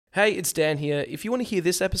Hey, it's Dan here. If you want to hear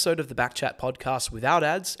this episode of the Backchat podcast without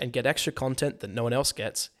ads and get extra content that no one else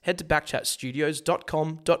gets, head to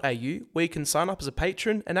backchatstudios.com.au where you can sign up as a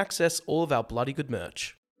patron and access all of our bloody good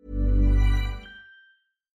merch.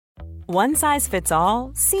 One size fits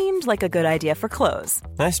all seemed like a good idea for clothes.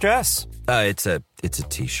 Nice dress. It's a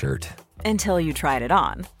t-shirt. Until you tried it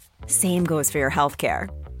on. Same goes for your healthcare.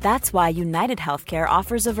 That's why United Healthcare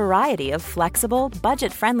offers a variety of flexible,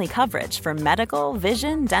 budget-friendly coverage for medical,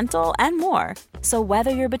 vision, dental, and more. So whether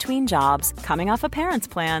you're between jobs, coming off a parent's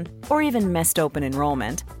plan, or even missed open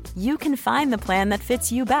enrollment, you can find the plan that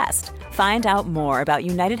fits you best. Find out more about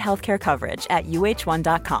United Healthcare coverage at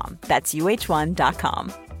uh1.com. That's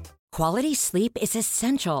uh1.com. Quality sleep is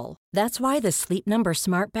essential. That's why the Sleep Number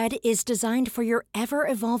Smart Bed is designed for your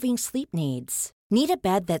ever-evolving sleep needs. Need a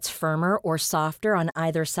bed that's firmer or softer on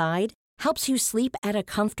either side? Helps you sleep at a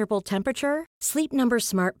comfortable temperature? Sleep Number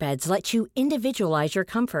Smart Beds let you individualize your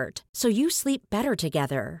comfort, so you sleep better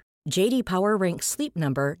together. J.D. Power ranks Sleep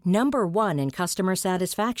Number number 1 in customer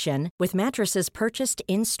satisfaction with mattresses purchased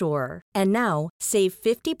in-store. And now, save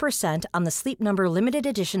 50% on the Sleep Number Limited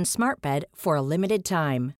Edition Smart Bed for a limited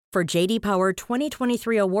time. For J.D. Power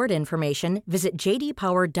 2023 award information, visit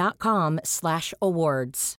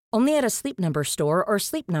jdpower.com/awards. Only at a Sleep Number store or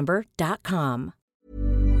sleepnumber.com.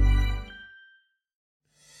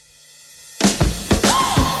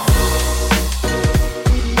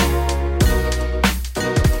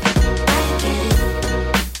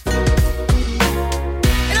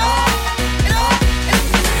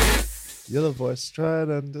 You're the voice, try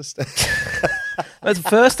to understand. That's the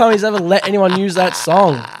first time he's ever let anyone use that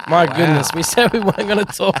song. My goodness, we said we weren't going to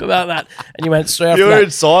talk about that, and you went straight after You're that.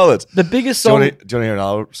 in silence. The biggest Do song... you want to hear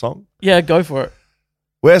another song? Yeah, go for it.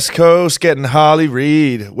 West Coast getting Harley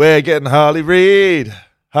Reid. We're getting Harley Reid.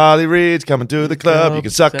 Harley Reid's coming to the club. You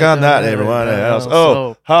can suck on that, everyone else.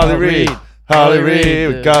 Oh, Harley Reid. Harley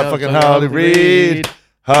Reid. We got fucking Harley Reid.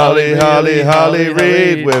 Harley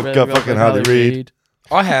Reid. We've got fucking Harley Reid.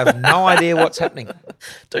 I have no idea what's happening.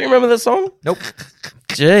 Don't you remember the song? Nope.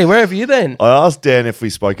 Gee, where have you been? I asked Dan if we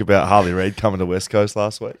spoke about Harley Reid coming to West Coast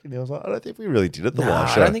last week, and he was like, I don't think we really did at the No, live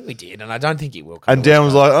I show. don't think we did, and I don't think it will come. And to Dan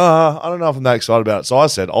West was Coast. like, I don't know if I'm that excited about it. So I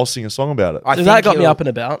said, I'll sing a song about it. I So think that got me he'll- up and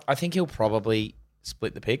about. I think he'll probably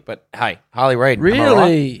split the pick, but hey, Harley Reid. am I right?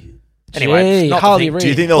 Really? Anyway, Gee, not the Harley thing. Reid. Do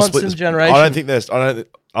you think they'll once split in the a generation. I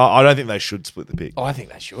don't think they should split the pick. Oh, I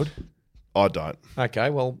think they should. I don't. Okay,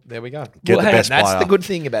 well, there we go. Get Well, the hey, best That's player. the good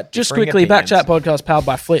thing about Just differing quickly, opinions. Backchat podcast powered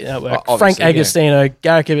by Fleet Network. Oh, Frank obviously, Agostino,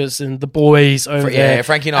 Garrick Ibbotson, the boys over there. Yeah,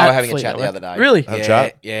 Frankie and I at were having a Fleet chat the Network. other day. Really? Have a Yeah,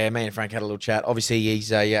 chat? yeah, me and Frank had a little chat. Obviously,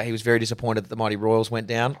 he was very disappointed that the Mighty Royals went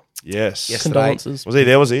down. Yes. Yesterday. Condolences. Was he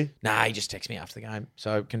there? Was he? Nah, he just texted me after the game.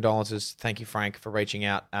 So condolences. Thank you, Frank, for reaching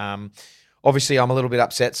out. Obviously, I'm a little bit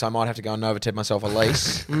upset, so I might have to go and Novoted myself a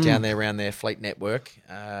lease down there around their Fleet Network.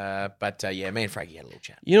 But me and Frankie had a little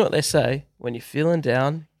chat. You know what they say? When you're feeling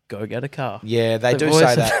down, go get a car. Yeah, they The do voice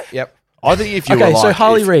say of- that. Yep. I think if you Okay, were so like,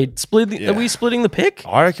 Harley if- Reid, Yeah. are we splitting the pick?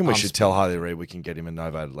 I reckon we should tell Harley Reid we can get him a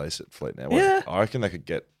novated lease at Fleet Network. Yeah. I reckon they could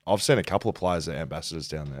get. I've seen a couple of players that are ambassadors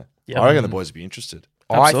down there. Yeah. I reckon the boys would be interested.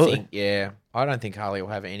 Absolutely. I don't think Harley will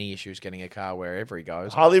have any issues getting a car wherever he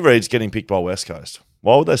goes. Harley Reid's getting picked by West Coast.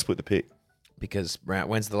 Why would they split the pick? Because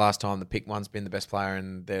when's the last time the pick one's been the best player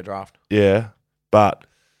in their draft? Yeah, but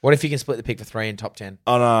What if you can split the pick for 3 in top 10?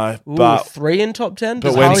 I know. Ooh, But 3 in top 10? but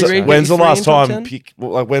Does when's, Harley Reid when's get the you 3 last in top time 10? pick?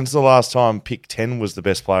 Like when's the last time pick 10 was the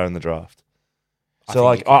best player in the draft? I So think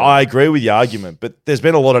like it could I agree with your argument, but there's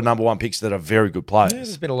been a lot of number one picks that are very good players,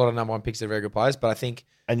 There's been a lot of number one picks that are very good players, but I think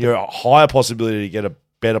and you're a higher possibility to get a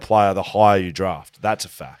better player the higher you draft. That's a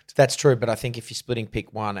fact. that's true. But I think if you're splitting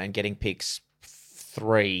pick 1 and getting picks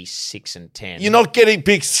 3, 6, and 10, You're not getting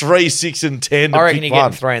picks 3, 6, and 10. To I reckon pick you're getting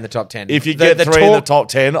one. 3 in the top 10. If you get 3 in the top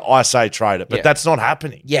 10, I say trade it, but Yeah. that's not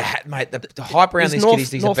happening. yeah, mate, the hype around Is this North- kid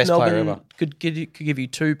is he's North the best player Melbourne ever. could give you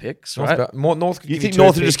 2 picks, right? North could You give think you 2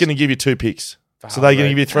 North are just picks. going to give you 2 picks? For So they're going to Harley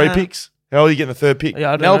give you Reid. 3 Nah. picks? How are you getting the third pick? Yeah,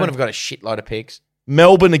 I don't Melbourne know. have got a shitload of picks.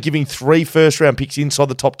 Melbourne are giving 3 first-round picks inside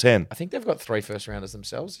the top 10. I think they've got 3 first rounders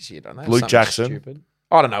themselves this year, don't they? Or Luke something Jackson. Stupid.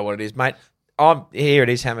 I don't know what it is, mate. Here it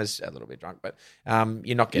is. Hammer's a little bit drunk, but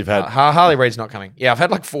you're not getting. You've had- Harley Reid's not coming. Yeah, I've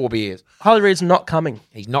had like 4 beers. Harley Reid's not coming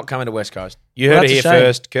He's not coming to West Coast. You Well, heard it that's here a shame.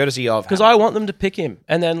 first, courtesy of. because Hammer. I want them to pick him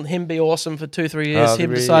and then him be awesome for 2-3 years. Harley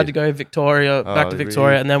Him decide Reid. to go Victoria, back to Harley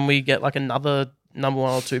Victoria, Reid. and then we get like another number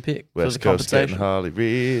 1 or 2 pick for West the Coast getting compensation. Harley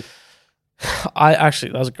Reid. That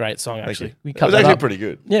was a great song. Thank Actually, you. we It cut was that actually up. pretty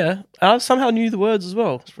good. Yeah, I somehow knew the words as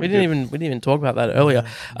well. We didn't even talk about that earlier.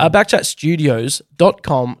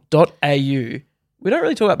 Backchatstudios.com.au. We don't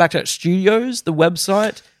really talk about Backchat Studios, the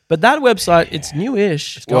website, But that website, it's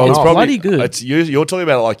newish. It's going off. bloody good. You're talking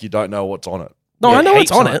about it like you don't know what's on it. No, Yeah, I know what's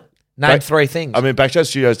heaps on on it. Name 3 things. I mean,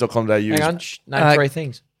 backchatstudios.com.au. Hang on. Name 3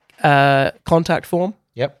 things. Contact form,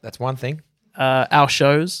 Yep, that's one thing. our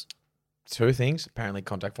shows, 2 things. Apparently,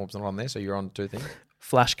 contact form's not on there, so you're on 2 things.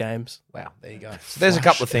 Flash games. Wow, there you go. So there's a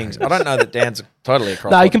couple of things. I don't know that Dan's totally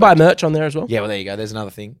across. No, you can buy merch on there as well. Yeah, well, there you go. There's another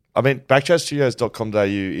thing. I mean, backchatstudios.com.au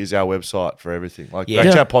is our website for everything. Like Yeah.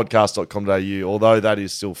 backchatpodcast.com.au, although that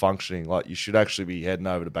is still functioning, like you should actually be heading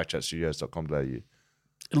over to backchatstudios.com.au.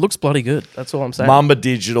 It looks bloody good. That's all I'm saying. Mamba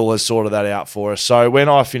Digital has sorted that out for us. So when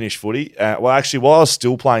I finished footy, well, actually, while I was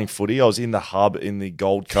still playing footy, I was in the hub in the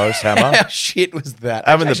Gold Coast Hammer. How shit was that?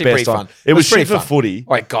 Having the Actually best pretty time. fun. It was pretty shit for fun. footy.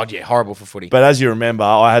 Oh, God, yeah, horrible for footy. But as you remember,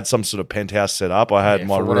 I had some sort of penthouse set up. I had Yeah,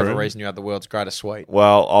 my for whatever room. reason, you had the world's greatest suite.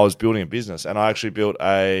 Well, I was building a business, and I actually built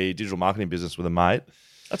a digital marketing business with a mate.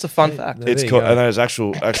 That's a fun fact. There It's you called, go. and there's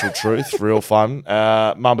actual truth, real fun.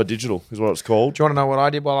 Mamba Digital is what it's called. Do you want to know what I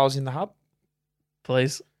did while I was in the hub?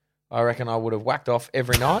 Please. I reckon I would have whacked off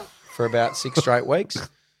every night for about 6 straight weeks.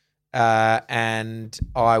 And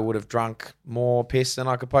I would have drunk more piss than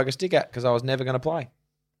I could poke a stick at because I was never going to play.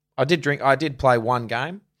 I did play 1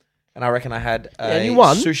 game, and I reckon I had and a you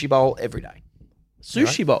won? sushi bowl every day.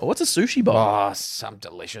 Sushi bowl. What's a sushi bowl? Oh, some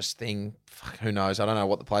delicious thing. Fuck, who knows? I don't know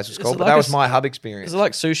what the place was Is called, it but like that a was my hub Is experience. it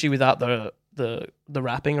like sushi without the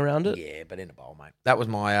wrapping around it? Yeah, but in a bowl, mate. That was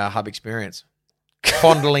my hub experience.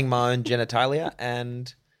 Fondling my own genitalia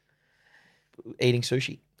and eating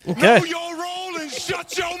sushi. Okay. your role and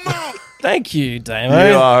shut your mouth. Thank you, Damo.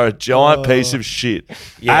 You are a giant piece of shit.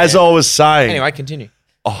 As I was saying, Anyway, continue.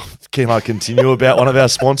 can I continue about one of our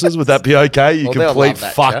sponsors? Would that be okay? You Well, they'll complete love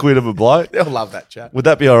that, fuckwit of a bloke. They'll love that chat. Would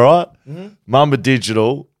that be all right? Mamba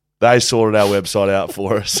Digital, they sorted our website out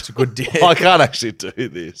for us. It's a good deal. I can't actually do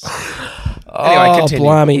this. Anyway, Oh, continue.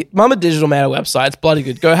 blimey. Mama Digital made a website. It's bloody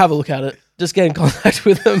good. Go have a look at it. Just get in contact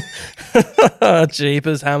with them.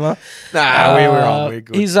 Jeepers, Hammer. Nah, we were on. We're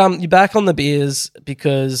good. He's you're back on the beers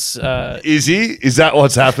because Is he? Is that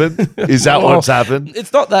what's happened? Is that what's happened?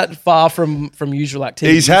 it's not that far from usual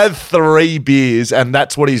activity. He's had 3 beers, and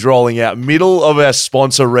that's what he's rolling out. Middle of our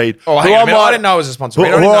sponsor read. Oh, hang on a minute. I didn't know it was a sponsor. I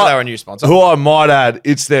didn't know they were a new sponsor. Who I might add,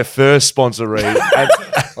 it's their first sponsor read. And,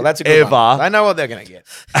 Well, that's a good ever. one. They know what they're going to get.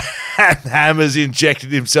 and Hammer's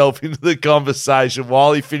injected himself into the conversation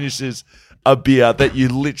while he finishes a beer that you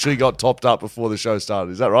literally got topped up before the show started.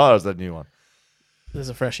 Is that right, or is that a new one? There's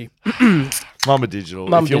a freshie. Mamba Digital.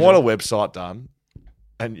 Mamba if you Digital. want a website done,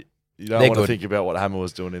 and you don't They're want to good. think about what Hammer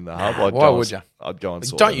was doing in the hub, Why would you? I'd go and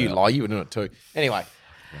sort Don't it you out. lie. You were doing it too. Anyway,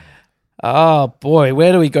 Oh boy,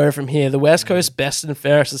 where do we go from here? The West Coast Best and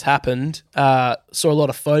Fairest has happened. Saw a lot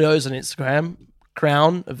of photos on Instagram.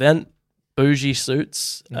 Crown event, bougie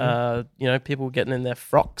suits. People getting in their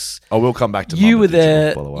frocks. I will come back to You Mamba were Digital,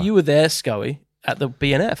 there. by the way. You were there, Scully, at the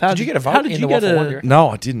BNF. How did you get a vote How did in you the get Waffle One, a? you reckon? No,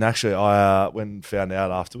 I didn't actually. I when found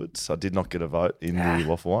out afterwards, I did not get a vote in the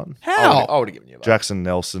Waffle One. How? I would have given you a vote. Jackson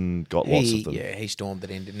Nelson got lots of them. Yeah, he stormed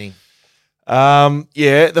it in, didn't he?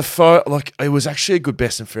 It was actually a good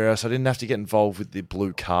best and fairest. I didn't have to get involved with the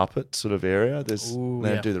blue carpet sort of area. They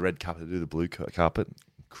don't do the red carpet, they do the blue carpet.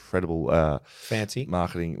 Incredible Fancy.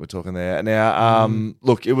 marketing we're talking there. Now,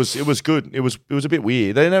 look, it was good. It was a bit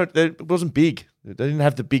weird. It wasn't big. They didn't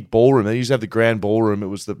have the big ballroom. They used to have the grand ballroom. It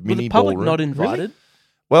was the Was mini the public ballroom. not invited?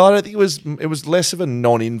 Well, I don't think it was less of a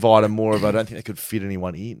non-invite and more of I don't think they could fit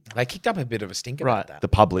anyone in. They kicked up a bit of a stink Right. about that. The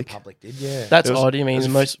public. Public did, yeah. That's It was- odd. You mean it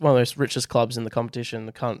was one of those richest clubs in the competition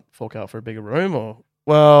that can't fork out for a bigger room, or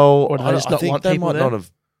Well, Or do they just I not think want they people might there? not have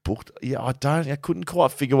booked. Yeah, I couldn't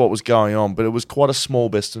quite figure what was going on, but it was quite a small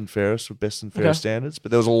best and fairest with best and fairest standards.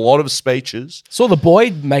 But there was a lot of speeches, saw the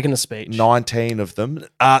boy making a speech. 19 of them.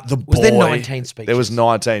 Was there 19 speeches? There was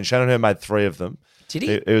 19. Shannon Hurd made 3 of them. Did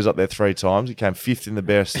he? He was up there 3 times. He came 5th in the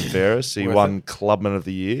best and fairest. He Worth won Clubman of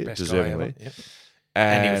the Year, Best guy deservingly. ever. Yep.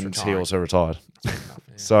 And, he was he retiring. also retired.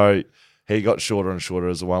 So he got shorter and shorter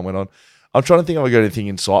as the one went on. I'm trying to think if I got anything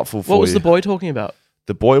insightful for What was you. the boy talking about?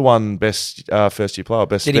 The boy won best first year player,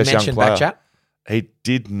 best Did he best young mention player. Backchat? He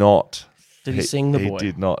did not. Did he sing the boy? He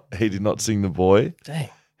did not. He did not sing the boy. Dang.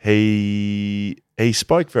 He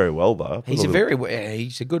spoke very well though. He's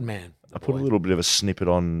a good man. I put a little bit of a snippet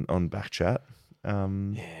on Backchat.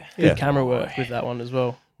 Good camera work with that one as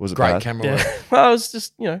well. Was it Great bad? camera Yeah. work. Well, it was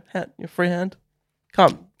just freehand.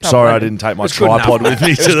 Can't Sorry, blame I him. didn't take my It's good enough, tripod with mate.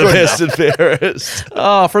 me It's to the good best and fairest.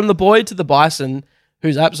 Oh, from the boy to the bison,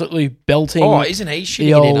 who's absolutely belting. Oh, isn't he the shitting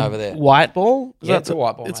it old in over there? white ball? Is Yeah, that it's a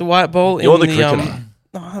white ball, It's mate. a white ball. You're in the cricketer.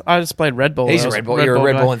 No, I just played red ball. He's I a was Red Bull. You're a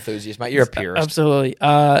Red guy. Bull enthusiast, mate. You're a purist. Absolutely.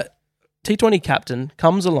 T20 captain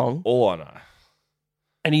comes along All I know.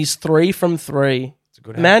 and he's 3 from 3 a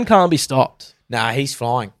good habit. Man can't be stopped. Nah, he's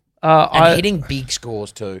flying. And I hitting big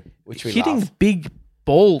scores too, which we hitting love. big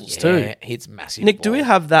balls too. Yeah, hits massive. Nick, do we balls.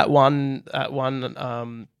 have that one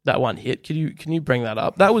hit? Can you bring that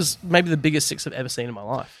up? That was maybe the biggest six I've ever seen in my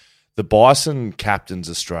life. The Bison captains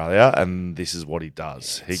Australia, and this is what he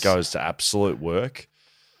does. He goes to absolute work.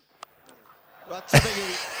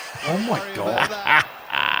 Oh my god!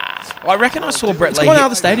 I reckon I saw Brett Lee. Come on out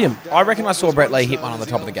of the stadium. I reckon I saw Brett Lee hit one on the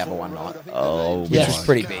top of the Gabba one night, Oh, which Yeah. was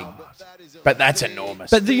pretty big. But that's enormous.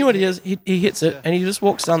 But you know what he is? He hits it and he just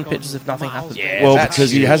walks down the pitch as if nothing happened. Yeah. well, that's because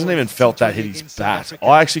he huge. hasn't even felt that hit his bat.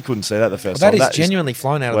 I actually couldn't see that the first that time. is genuinely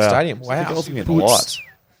flown out of the stadium. I Wow. think looking at the lights.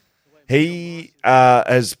 He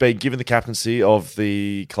has been given the captaincy of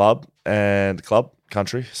the club and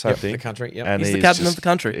country, same Yep, thing. the country, yep. And He's the captain of the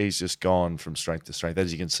country. He's just gone from strength to strength.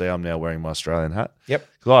 As you can see, I'm now wearing my Australian hat. Yep.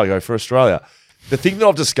 Because I go for Australia. The thing that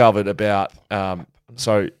I've discovered about,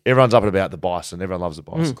 so everyone's up and about the Bison. Everyone loves the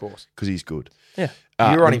Bison. Of course. Because he's good. Yeah.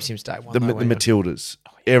 You were on him since day one. The though, weren't you? Matildas.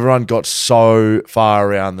 Everyone got so far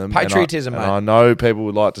around them. Patriotism, and mate. I know people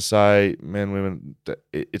would like to say, men, women,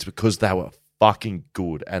 it's because they were fucking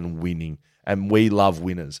good and winning. And we love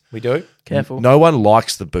winners. We do. Careful. No one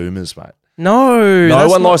likes the Boomers, mate. No No that's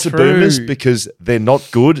one not likes the true. Boomers because they're not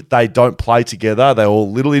good. They don't play together. They're all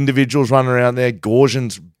little individuals running around there.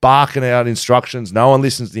 Gorgon's barking out instructions. No one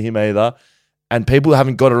listens to him either. And people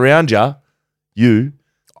haven't got around you,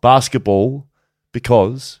 basketball,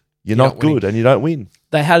 because you're not not winning. good and you don't win.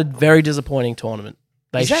 They had a very disappointing tournament.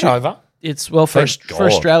 They Is that should- over? It's for Thank God.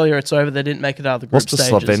 Australia. It's over. They didn't make it out of the group What's the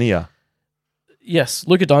stages. Slovenia? Yes,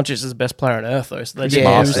 Luka Doncic is the best player on earth, though. So they Chris didn't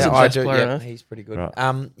Martin. lose to Yeah, the I best do. player on Yeah, earth. he's pretty good.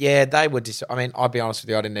 Right. Yeah, they were. I mean, I'll be honest with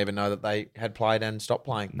you. I didn't even know that they had played and stopped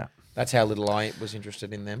playing. No. That's how little I was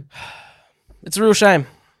interested in them. It's a real shame.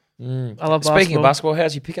 I love Speaking basketball. of basketball,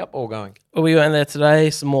 how's your pickup all going? We went there today.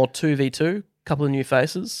 Some more 2v2. Couple of new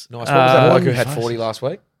faces. Nice. What was that bloke who Um, had 40 last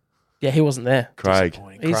week? Yeah, he wasn't there. Craig.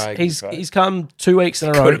 Disappointing. Craig. He's come 2 weeks in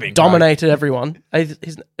a Could row, have been dominated everyone.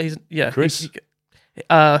 He's yeah. Chris?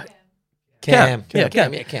 Cam. Cam. Yeah,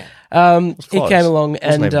 Cam. Cam. He close. came along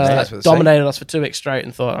and even close for the dominated us for 2 weeks straight,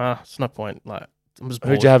 and thought, it's no point. Like, I'm just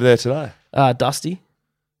bored. Who'd you have there today? Dusty.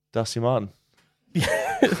 Dusty Martin.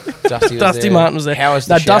 Dusty, was Dusty there. Martin was there. How was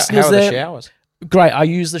No, the, Dusty was how were the there. showers? Great. I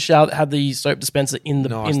used the shower that had the soap dispenser in the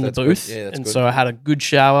Nice, in the that's good. booth, Yeah, that's and good. so I had a good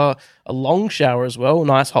shower, a long shower as well,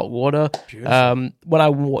 nice hot water. When I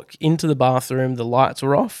walked into the bathroom, the lights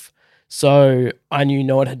were off, so I knew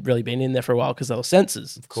no one had really been in there for a while because there were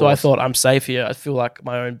sensors. So I course. thought, I'm safe here. I feel like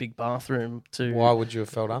my own big bathroom. Why would you have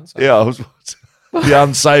felt unsafe? Yeah, I was the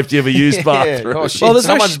unsafe to ever use bathroom. Oh, shit. Well, there's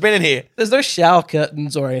no Someone's sh- been in here. There's no shower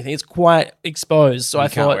curtains or anything. It's quite exposed. So I You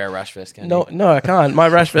can't thought, wear a rash vest, can no, you? no, I can't. My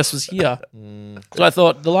rash vest was here. So I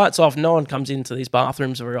thought, the lights off. No one comes into these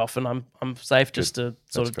bathrooms very often. I'm safe just to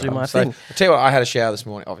sort of do my So, thing. I'll tell you what, I had a shower this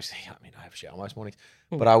morning. Obviously, I mean, I have a shower most mornings.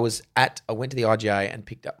 But I went to the IGA and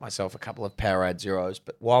picked up myself a couple of Powerade Zeros.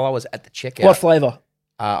 But while I was at the checkout, What flavour?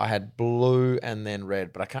 I had blue and then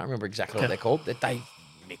red, but I can't remember exactly what they're called. That they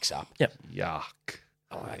mix up. Yuck.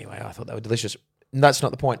 Oh, anyway, I thought they were delicious. And that's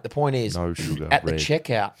not the point. The point is, No sugar. at the red.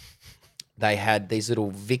 checkout, they had these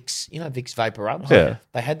little Vicks, Vicks Vapor Rubs? Yeah.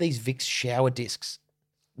 They had these Vicks shower discs.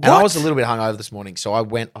 And I was a little bit hungover this morning, so I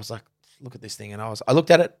was like, look at this thing. And I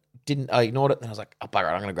looked at it, I ignored it, and I was like, oh, bugger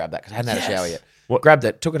it, I'm going to grab that because I hadn't had a shower yet. What- Grabbed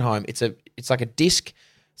it, took it home. It's like a disc.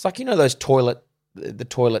 It's like, those the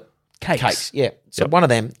toilet cakes. Yeah. So one of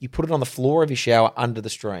them, you put it on the floor of your shower under the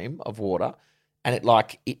stream of water, and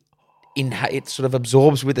it sort of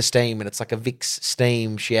absorbs with the steam, and it's like a Vicks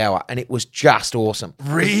steam shower, and it was just awesome.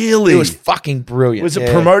 Really? It was fucking brilliant. Was it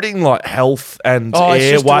Yeah. promoting like health and Oh, it's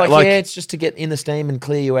air? just Like, it's just to get in the steam and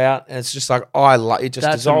clear you out, and it's just like I like it. Just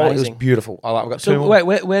That's dissolved. It was amazing. beautiful. I've got two So more. wait,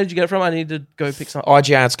 where did you get it from? I need to go pick some.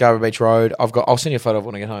 IGA at Scarborough Beach Road. I'll send you a photo of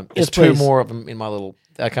when I get home. There's Yes, two please. more of them in my little.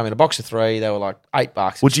 They come in a box of 3. They were like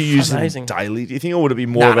 $8. would you use them amazing. daily? Do you think, or would it be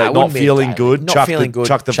more Nah, about it not wouldn't be feeling daily. good? Not Chuck feeling the, good.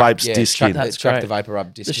 Chuck the vapes disc chuck in. That's chuck great. the Vapor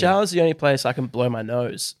Rub disc The in. shower's the only place I can blow my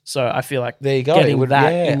nose, so I feel like There you go. getting It would-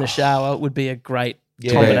 that yeah. in the shower would be a great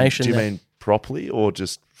Yeah. combination. Do you there. mean properly or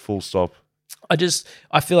just full stop?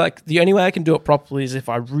 I feel like the only way I can do it properly is if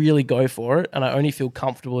I really go for it, and I only feel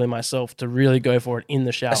comfortable in myself to really go for it in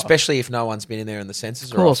the shower. Especially if no one's been in there and the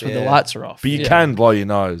sensors of course, are off. when the lights are off. But you Yeah. can blow your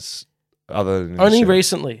nose. Other than in the Only shower.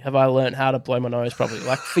 recently have I learned how to blow my nose properly.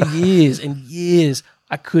 Like for years and years,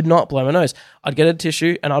 I could not blow my nose. I'd get a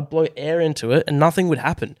tissue and I'd blow air into it, and nothing would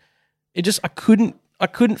happen. I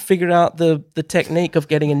couldn't figure out the technique of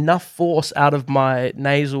getting enough force out of my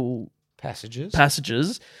nasal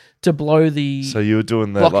passages to blow the. So you were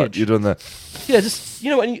doing the like, blockage. you're doing the Yeah, just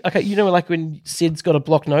like when Sid's got a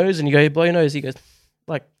blocked nose and you go blow your nose, he goes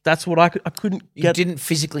Like that's what I couldn't You get. didn't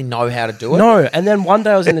physically know how to do it. No, and then one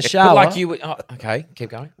day I was in the shower. But like you were, okay, keep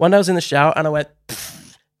going. One day I was in the shower and I went,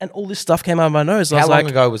 and all this stuff came out of my nose. I How was long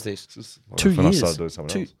like, ago was this? 2 When I years. started doing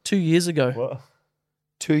something else. 2 years ago.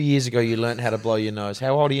 2 years ago, you learned how to blow your nose.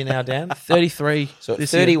 How old are you now, Dan? 33. So at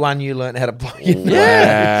this year. 31, you learned how to blow your nose.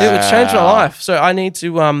 Yeah, it changed my life. So I need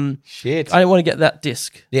to. Shit. I want to get that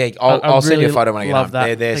disc. Yeah, I I'll send you a really photo when I get love home.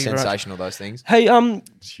 that. They're Thank you very much. sensational, those things. Hey,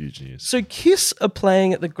 It's huge news. so Kiss are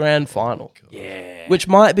playing at the grand final, Yeah. which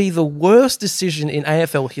might be the worst decision in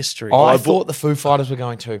AFL history. I thought the Foo Fighters were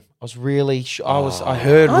going to. I was really. I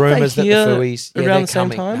heard Aren't they rumors that the here Fooies around they're the same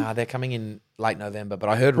coming. time? Nah, they're coming in late November. But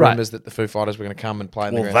I heard Right. rumors that the Foo Fighters were going to come and play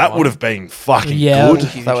in the Well, grand that final. would have been fucking Yeah, good.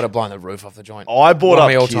 that would They would have blown the roof off the joint. I brought One up of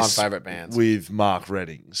my all-time Kiss favourite bands. with Mark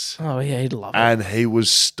Reddings, Oh yeah, he'd love it. and he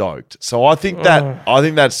was stoked. So I think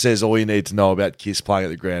that says all you need to know about Kiss playing at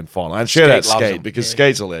the grand final. And shout out Skate loves Skate them. because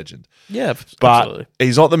Skate's a legend. Yeah, But absolutely.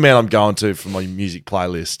 he's not the man I'm going to for my music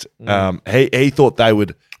playlist. He thought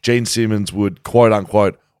Gene Simmons would quote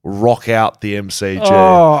unquote rock out the MCG.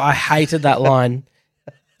 Oh, I hated that line.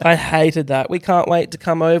 I hated that. We can't wait to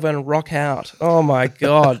come over and rock out. Oh my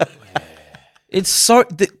god, it's so.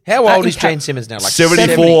 How that old is enca- Gene Simmons now? Like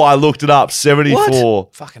 74. 70? I looked it up. 74.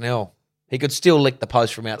 Fucking hell. He could still lick the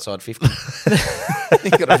post from outside 50.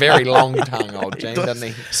 He's got a very long tongue, old Gene, doesn't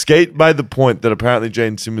he? Skate made the point that apparently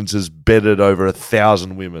Gene Simmons has bedded over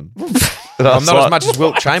 1,000 women. I'm not as much as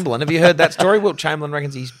Wilt Chamberlain. Have you heard that story? Wilt Chamberlain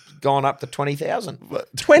reckons he's gone up to 20,000.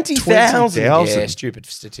 20,000. Yeah, stupid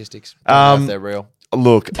statistics. Don't know if they're real.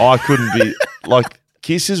 Look, I couldn't be like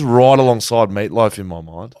Kiss is right alongside Meatloaf in my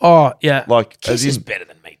mind. Oh yeah. Like Kiss as is in, better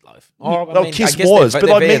than Meatloaf. Oh, I no, mean, Kiss I guess was, they're- but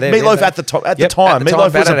like they're fair, Meatloaf they're at the time. At Yep, the time, Meatloaf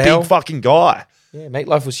was bad a as big hell. fucking guy. Yeah,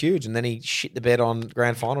 Meatloaf was huge, and then he shit the bed on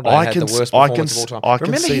grand final day. I and had can the worst s- I can performance of all s- time. I can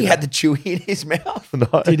Remember, see he that. had the chewy in his mouth.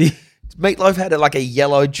 No. Did he? Meatloaf had like a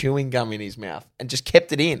yellow chewing gum in his mouth and just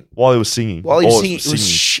kept it in While he was singing. while he was Or singing. It was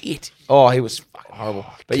shit. Oh, he was fucking horrible.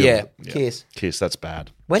 But Killed yeah, it. Kiss. Kiss, that's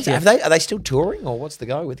bad. When's are they still touring or what's the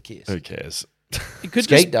go with Kiss? Who cares? It could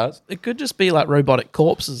Skate does. It could just be like robotic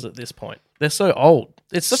corpses at this point. They're so old.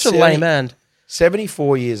 It's such a Silly. lame end.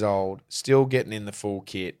 74 years old, still getting in the full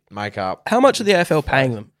kit, makeup. How much are the AFL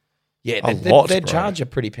paying them? Yeah, A they'd lot, they'd bro. charge a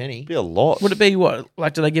pretty penny. Be a lot. Would it be what?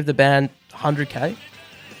 Like, do they give the band 100K?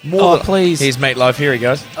 More Oh, than- please. Here's Meatloaf. Here he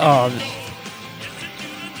goes. Oh,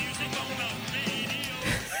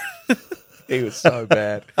 He was so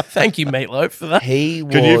bad. thank you, Meatloaf, for that. He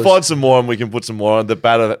was. Can you find some more and we can put some more on the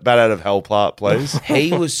Bat Out of Hell part, please?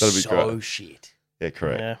 He was That'd be so great. shit. Yeah,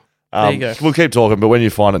 correct. Yeah. There you go. We'll keep talking, but when you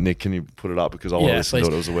find it, Nick, can you put it up because I want to Yeah, listen please.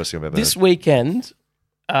 to it. It was the worst thing I've ever This heard. weekend,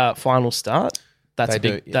 final start. That's They a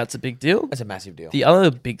big. do, yeah. That's a big deal. That's a massive deal. The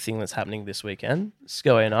other big thing that's happening this weekend,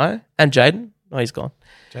 Scully and I, and Jaden. Oh, he's gone.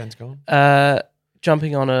 Jane's gone.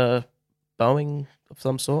 Jumping on a Boeing of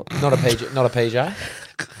some sort. Not a PJ. Not a PJ.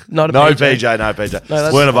 Not a No PJ. PJ, no PJ. No,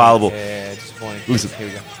 that's Weren't available. Yeah, disappointing. Listen. Here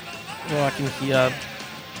we go. Well, I can hear.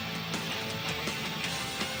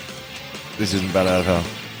 This isn't Bat Out of Hell.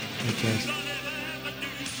 Who cares?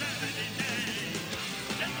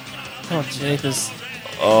 Oh, jeepers.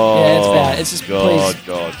 Oh, Yeah, it's bad. It's just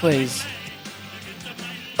God, please,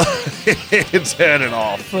 Turn it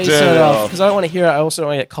off. please turn it off because I don't want to hear it. I also don't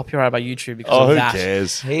want to get copyrighted by YouTube because Oh, of who that.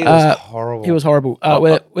 cares? He was horrible. He was horrible.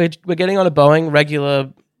 We're getting on a Boeing regular.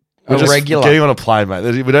 We're just regular. getting on a plane,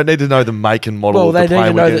 mate. We don't need to know the make and model Well, of they the need plane.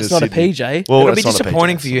 to we're know getting that it's to not a Sydney. PJ. Well, It'll be it's not a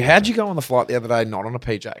disappointing PJ. for you. How'd you go on the flight the other day not on a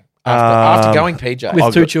PJ? After going PJ. with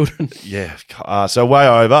I've two got- children. Yeah. So way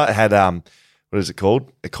over had what is it called?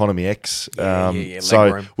 Economy X. leg So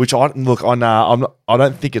room. which I look on. I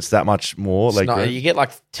don't think it's that much more. It's Like not- you get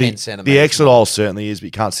like 10 centimeters. the exit aisle certainly is, but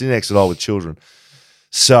you can't sit in exit aisle with children.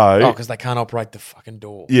 So Oh, because they can't operate the fucking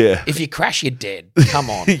door. Yeah. If you crash, you're dead. Come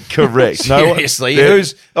on. correct. No, Seriously. there-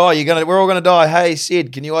 We're all gonna die. Hey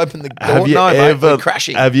Sid, can you open the door? Have you No, mate, ever we're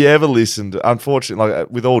crashing. Have you ever listened? Unfortunately, like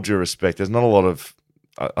with all due respect, there's not a lot of.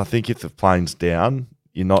 I think if the plane's down,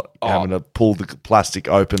 you're not having to pull the plastic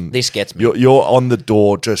open. This gets me. You're on the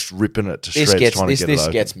door, just ripping it to shreds, trying to get it This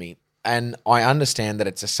open. gets me. And I understand that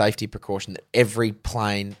it's a safety precaution that every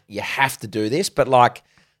plane you have to do this, but like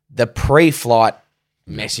the pre-flight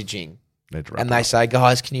messaging. Need to wrap And it they up. say,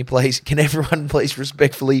 guys, can everyone please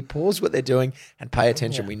respectfully pause what they're doing and pay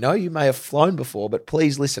attention? We know you may have flown before, but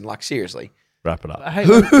please listen. Like seriously, wrap it up. I hate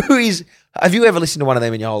who is? Have you ever listened to one of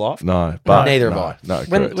them in your whole life? No, but neither no, have I. No,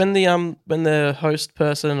 when correct. when the host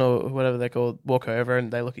person or whatever they're called walk over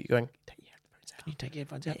and they look at you going, "Take your headphones out." Can you take your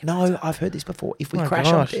headphones out? No, I've heard this before. If we Oh, crash,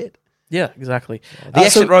 gosh. I'm dead. Yeah, exactly. The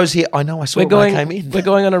exit so rows here, I know I saw we're it when going. I came in. We're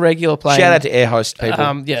going on a regular plane. Shout out to air host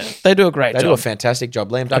people. Yeah, they do a great they job. do a fantastic job.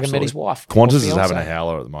 Liam Duggan met his wife. Qantas or is having a fiance.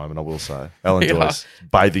 howler at the moment, I will say. Alan Yeah. Joyce,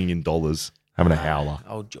 bathing in dollars, having a howler.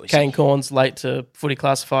 Oh, Joyce. Kane Corn's late to footy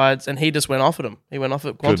classifieds, and he just went off at him. He went off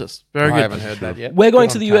at Qantas. Very I good. haven't heard that yet. We're going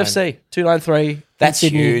Good to the on Kane. UFC 293. That's in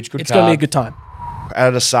Sydney. huge. Good It's going to be a card. good time.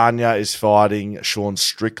 Adesanya is fighting Sean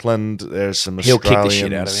Strickland. There's some He'll kick the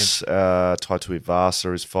Australians. shit out of Taitui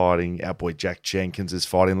Vasa is fighting. Our boy Jack Jenkins is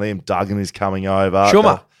fighting. Liam Duggan is coming over. Shuma.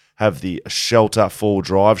 They'll have the Shelter Full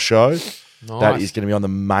Drive show. That is going to be on the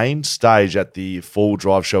main stage at the Full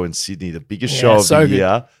Drive show in Sydney, the biggest show of so the good.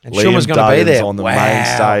 year. And Liam Shuma's gonna be Duggan's there. on the Wow. main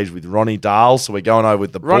stage with Ronnie Dahl. So we're going over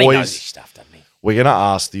with the Ronnie boys. knows his stuff, doesn't he? We're going to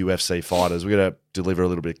ask the UFC fighters. We're going to deliver a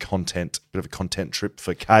little bit of content, bit of a content trip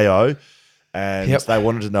for KO. And Yep. they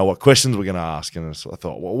wanted to know what questions we're going to ask. And so I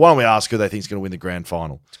thought, well, why don't we ask who they think is going to win the grand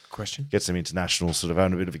final? Question. Get some international sort of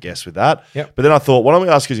having a bit of a guess with that. Yep. But then I thought, why don't we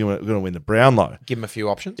ask who's going to win the Brownlow? Give him a few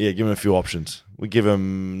options. Yeah, give him a few options. We give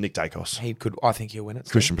him Nick Dacos, He could. I think he'll win it.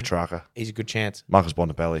 Christian Steve. Petrarca, He's a good chance. Marcus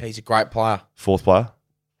Bontempelli. He's a great player. Fourth player,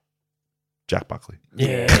 Jack Buckley.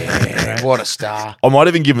 Yeah, what a star. I might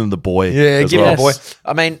even give him the boy. Yeah, as give well. him a boy.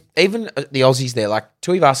 I mean, even the Aussies there, like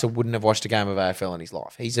Tuivasa wouldn't have watched a game of AFL in his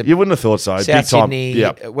life. He's a You wouldn't have thought so. South Big time. Sydney,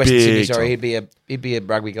 Yeah, Western Sydney. big Sorry, time. he'd be a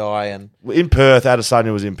rugby guy, and In Perth,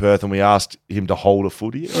 Adesanya was in Perth, and we asked him to hold a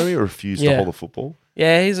footy. Remember, he refused to Yeah. hold a football.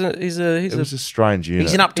 Yeah, he's It was a a strange unit.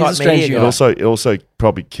 he's an uptight He's a strange media unit. guy. It also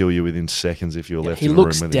probably kill you within seconds if you were left he in a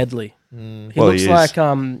looks room with him. deadly. Mm. He Well, looks he is.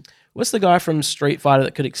 like what's the guy from Street Fighter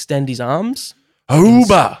that could extend his arms?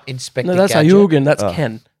 Hooba! Inspector No, that's Gadget. Ayugan. That's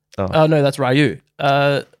Ken. Oh. Oh no, that's Ryu.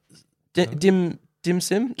 Dim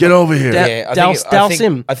Sim. Get over here. Da- Yeah, Dal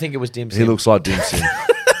Sim. I think it was Dim Sim. He looks like Dim Sim.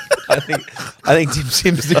 I think Dim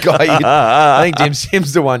Sim's the guy. I think Dim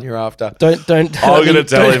Sim's the one you're after. Don't. I'm going to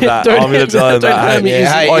tell him that. I'm going to tell him don't that. let me Yeah, use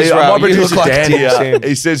hey, it. Oh, yeah, Israel, my you producer look like Dan Dim here, Sim.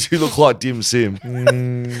 he says you look like Dim Sim.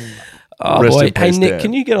 Oh Rest boy, in hey peace, Nick, Dan.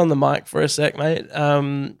 can you get on the mic for a sec, mate?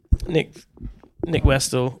 Nick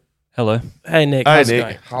Westall. Hello. Hey Nick. Hey, how's it Nick.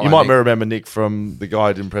 going? Hello, You might Nick. remember Nick from the guy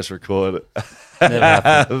who didn't press record. Never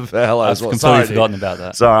happened. Hello. I've Sorry, completely Nick. forgotten about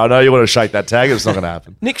that. Sorry, I know you want to shake that tag. It's not going to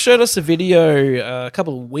happen. Nick showed us a video a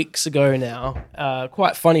couple of weeks ago now,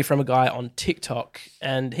 quite funny, from a guy on TikTok,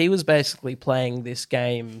 and he was basically playing this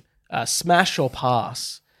game, Smash or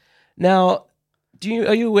Pass. Now,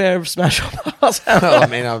 are you aware of Smash or Pass? Well, I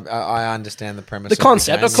mean, I understand the premise. The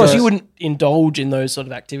concept, of course, you you wouldn't indulge in those sort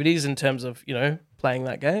of activities in terms of playing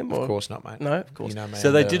that game. Or, Of course not, mate. No, of course. You know me, So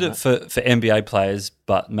I'm they doing did it for NBA players,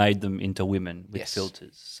 but made them into women with Yes.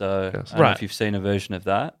 filters. So I don't know Right. if you've seen a version of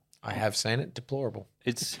that. I have seen it. Deplorable.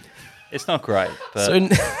 It's not great, but So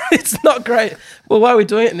it's not great. Well, why are we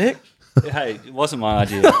doing it, Nick? hey, it wasn't my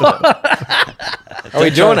idea. but Are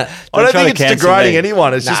we doing it? I don't try think to it's cancel degrading me.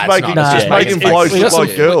 anyone. It's Nah, just it's making, not. it's just Nah, making it's- blokes we look got like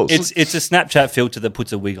some- girls. It's a Snapchat filter that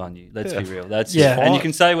puts a wig on you. Let's be real. That's Yeah. and you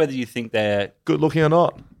can say whether you think they're Good looking or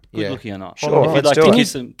not. good Yeah. looking or not. Sure, If you'd let's like do to it.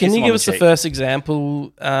 kiss them, Can you on give us the cheek. first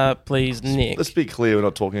example, please, Nick? Let's be clear. We're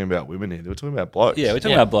not talking about women here. We're talking about blokes. Yeah, we're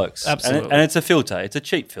talking Yeah, about blokes. absolutely. And it's a filter. It's a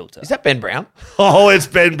cheap filter. Is that Ben Brown? Oh, it's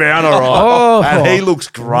Ben Brown, all right. Oh. And he looks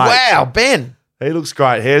great. Wow, Ben. He looks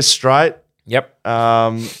great. Hair's straight. Yep.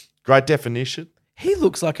 Great definition. He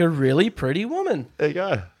looks like a really pretty woman. There you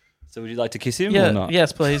go. So would you like to kiss him or Yeah. not?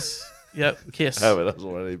 Yes, please. Yep. Kiss. Oh, but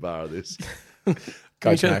doesn't want any bar of this.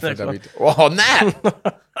 Coach go Nate to the from next W. Oh,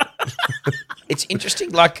 Nat. It's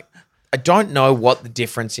interesting. Like, I don't know what the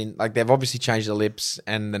difference in. Like, they've obviously changed the lips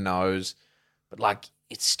and the nose, but like,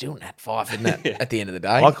 it's still Nat Fife, isn't it? At the end of the day,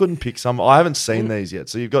 I couldn't pick some. I haven't seen these yet.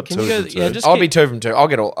 So you've got Can two you go- of them. yeah, Two. just I'll keep- be 2 from 2. I'll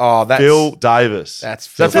get all. Oh, that's Phil Davis. That's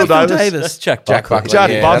Is that Phil Phil Davis? Davis. That's Jack Jack Buckley. Buckley. Jack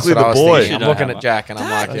yeah, Buckley, that's what the I was boy. thinking. I'm You looking know at Jack and I'm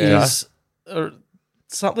like, Yeah. He's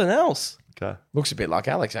something else. Okay. looks a bit like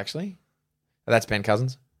Alex actually. That's Ben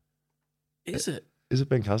Cousins. Is it? Is it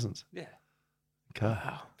Ben Cousins? Yeah. Okay.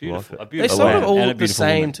 Beautiful. Like A it. They beautiful sort of man all and a look the beautiful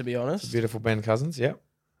same, woman. to be honest. Beautiful Ben Cousins. Yep.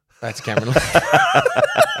 That's Cameron.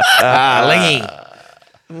 Lingy.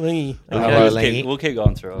 Lingy. Hello, Okay. Lingy. We'll keep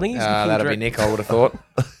going through it. Lingy's That'll be Nick. I would have thought.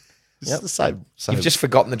 It's the same. You've just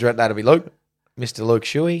forgotten the dread. That'll be Luke, Mr. Luke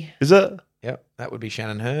Shuey. Is it? Yep. That would be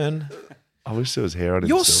Shannon Hearn. I wish there was hair on him.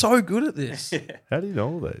 You're still. so good at this. How do you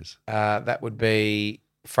know all these? That would be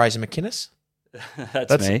Fraser McInnes.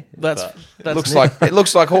 That's me. That's Looks Nick. like it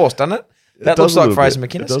looks like horse, doesn't it? That does looks a like little Fraser bit.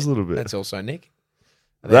 McInnes. It does a little bit. That's also Nick.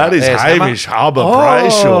 That is There's Hammer. Hamish Harbour Oh.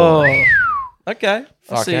 Brayshaw. Okay. I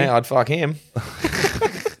Fuck see. yeah, I'd fuck him.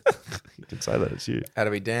 You can say that. It's you.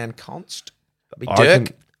 That'd be Dan Const. That'd be I Dirk.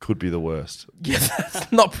 reckon could be the worst. Yeah,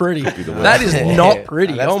 that's not pretty. the worst. That is Yeah. not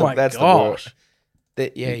pretty. No, that's oh the- my that's the gosh.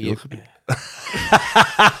 worst. Yeah, you.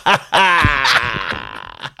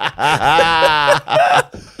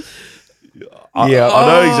 I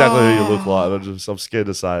know exactly who you look like. I'm scared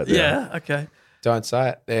to say it. Now. Yeah. Okay. Don't say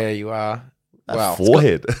it. There you are. That Well,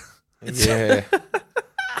 forehead. yeah.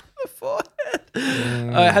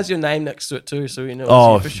 It has your name next to it too, so we know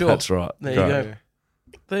Oh, it's you for sure. that's right. There Great. you go.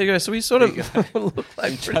 There you go. So we sort of look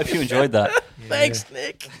like. Hope you enjoyed that. Thanks,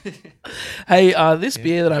 Nick. Hey, this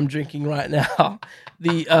beer that I'm drinking right now,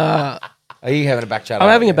 Are you having a back chat? I'm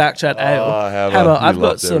having a back chat ale. Hammer, Hammer, you I've got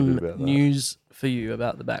loved everything some about that. news for you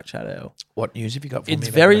about the back chat ale. What news have you got for It's me?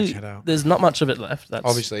 about very. the back chat ale? There's not much of it left. That's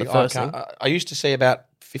Obviously, the I, first can't, thing. I used to see about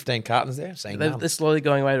 15 cartons there. Saying They're, none. they're slowly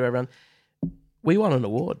going away to everyone. We won an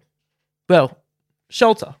award. Well,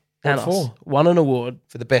 Shelter and What us for? won an award.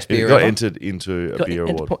 For the best It beer got ever. entered into a Got beer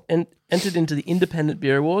award. entered into the Independent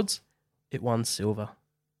Beer Awards. It won silver.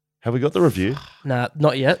 Have we got the review? Nah,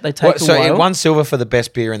 not yet. They take a So while. it won silver for the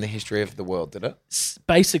best beer in the history of the world, did it?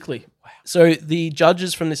 Basically. So the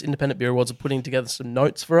judges from this Independent Beer Awards are putting together some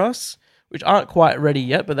notes for us, which aren't quite ready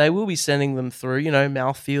yet, but they will be sending them through, you know,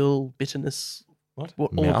 mouthfeel, bitterness, all of that.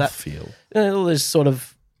 Mouthfeel. All those sort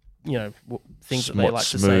of, you know, things that they Somewhat like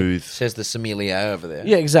to say. smooth. Says the sommelier over there.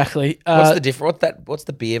 Yeah, exactly. What's the difference? What's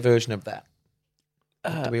the beer version of that?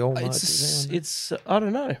 Do we all know? It's I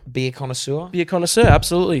don't know. Beer connoisseur. Be a connoisseur,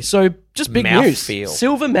 absolutely. So just big news. Mouthfeel.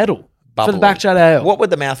 Silver medal for Bubbly. the Backchat Ale. What would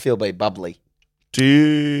the mouthfeel be? Bubbly. Do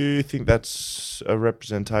you think that's a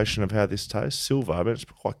representation of how this tastes? Silver, I mean, it's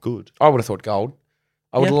quite good. I would have thought gold.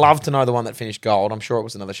 I would Yeah. love to know the one that finished gold. I'm sure it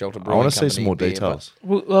was another Shelter I Brewing want to see Company some more beer, details.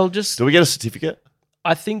 Well, just Do we get a certificate?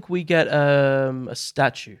 I think we get a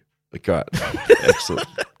statue. Great. Excellent.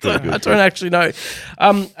 Good, good. I don't actually know.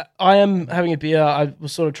 I am having a beer. I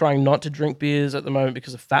was sort of trying not to drink beers at the moment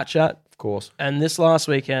because of Fat Chat. Of course. And this last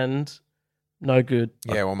weekend, no good.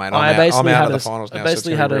 Yeah, well, mate, I I'm basically out had of the a- finals I now, so it's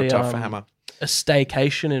basically going to be had real a, tough for Hammer. A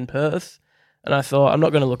staycation in Perth. And I thought, I'm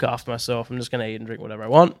not going to look after myself. I'm just going to eat and drink whatever I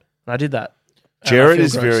want. And I did that. And I Jared feel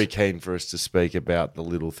is gross. very keen for us to speak about the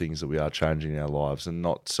little things that we are changing in our lives and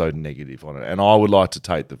not so negative on it. And I would like to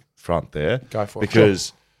take the front there. Go for it.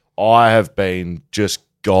 Because I have been just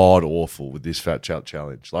god awful with this Fat Chat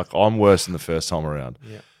challenge. Like, I'm worse than the first time around.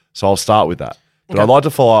 Yeah. So I'll start with that. But I'd like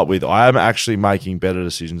to follow up with, I am actually making better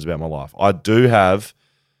decisions about my life. I do have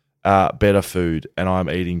better food and I'm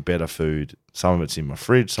eating better food. Some of it's in my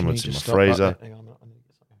fridge, some of it's in my freezer. Hang on,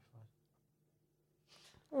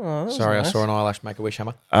 Oh, that was Sorry, nice. I saw an eyelash make a wish,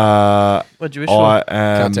 Hammer. What'd you wish I for?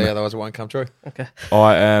 Can't tell you, am otherwise it won't come true. Okay.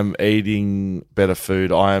 I am eating better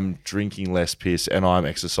food. I am drinking less piss, and I'm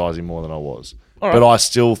exercising more than I was. All right. But I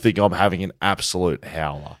still think I'm having an absolute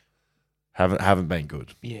howler. Haven't been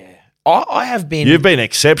good. Yeah. I have been. You've been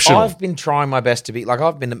exceptional. I've been trying my best to be like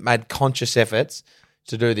I've been made conscious efforts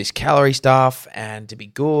to do this calorie stuff and to be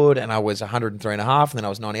good. And I was 103 and a half, and then I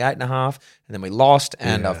was 98 and a half, and then we lost.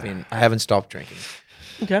 And I haven't stopped drinking.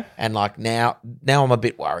 Okay. And like now I'm a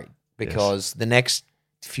bit worried because the next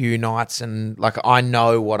few nights and like I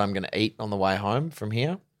know what I'm going to eat on the way home from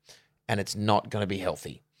here, and it's not going to be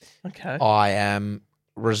healthy. Okay. I am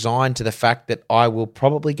resigned to the fact that I will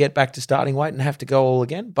probably get back to starting weight and have to go all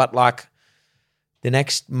again. But like the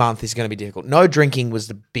next month is going to be difficult. No drinking was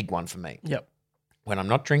the big one for me. Yep. When I'm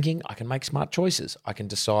not drinking, I can make smart choices. I can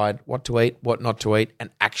decide what to eat, what not to eat,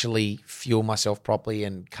 and actually fuel myself properly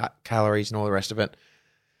and cut calories and all the rest of it.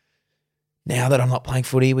 Now that I'm not playing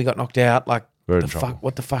footy, we got knocked out. Like, We're in the trouble. fuck?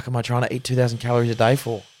 What the fuck am I trying to eat 2,000 calories a day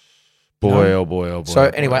for? boy, oh boy, oh boy. So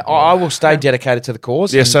oh boy, anyway, oh boy. I will stay dedicated to the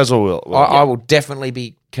cause. Yes, and as I will. I will definitely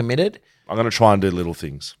be committed. I'm going to try and do little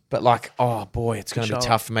things. But like, oh boy, it's going to be Sure.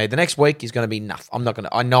 tough for me. The next week is going to be nothing. I'm not going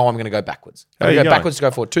to. I know I'm going to go backwards. I'm How going you to go going? backwards to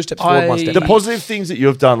go forward. 2 steps forward, 1 step The back. positive things that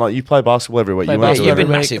you've done, like you play basketball every week. Play You went to basketball you've been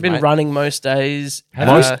every week. massive, I've been mate. running most days.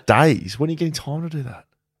 most days. When are you getting time to do that?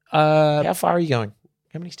 How far are you going?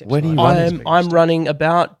 How many steps? When are you are running? I'm running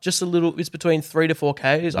about just a little. It's between 3 to 4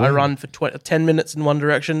 Ks. I run for 10 minutes in one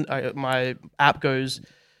direction. My app goes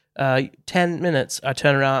 10 minutes. I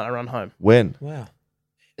turn around. I run home When? Wow.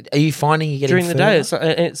 Are you finding you're getting during the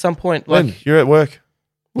further? day. At some point, like When? You're at work.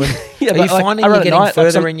 yeah, Are you finding I run you're at getting night, like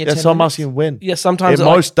further some- in your Yes, 10 I'm minutes? asking when. Yeah, sometimes Yeah,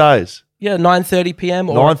 like, most days. 9:30 p.m.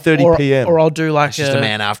 or 9:30 p.m. or I'll do like It's just a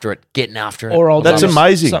man after it, getting after it. or I'll That's do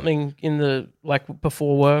amazing. something in the like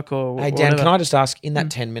before work or Hey Dan, whatever. can I just ask, in Mm. that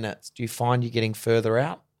 10 minutes, do you find you're getting further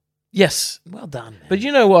out? Yes, Well done, man. but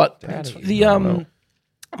you know what? Proud of you. The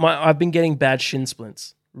I've been getting bad shin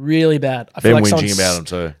splints, really bad. I Been feel like whinging someone's- about them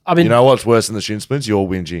too. I've been- you know what's worse than the shin splints? You're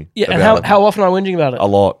whinging. Yeah, and about them. how often am I whinging about it? A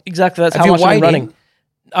lot. Exactly, that's Have how you much I'm weighed running. in?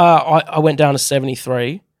 I went down to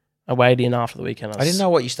 73. I weighed in after the weekend. I didn't know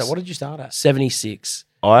what you start. What did you start at? 76.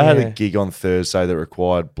 I had Yeah. a gig on Thursday that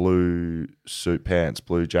required blue suit pants,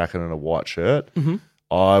 blue jacket, and a white shirt. Mhm.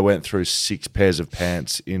 I went through 6 pairs of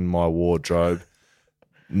pants in my wardrobe.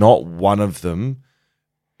 Not one of them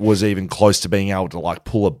was even close to being able to like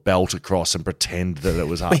pull a belt across and pretend that it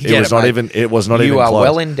was up. get It was it, not mate. even. It was not You even are close.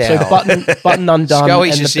 well endowed. So button undone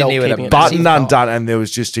Scully's and just the sitting belt here with a keeping it. button Button undone, and there was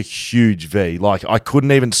just a huge V. Like I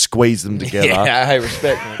couldn't even squeeze them together. Yeah, hey,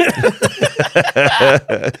 respect,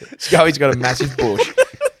 mate. Scully's got a massive bush.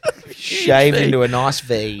 Shaved into a nice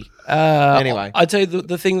V. Anyway. I tell you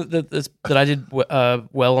the thing that I did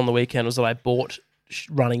well on the weekend was that I bought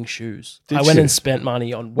running shoes. Did I went you? and spent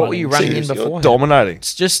money on What were you running in shoes. before? You're dominating.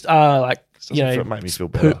 It's just like Doesn't make me feel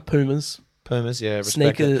better. Pumas. Pumas, yeah.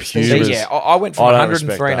 Respect Sneakers. it. Pumas. See, yeah, I went from I don't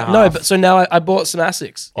 103 and a respect half. No, but so now I bought some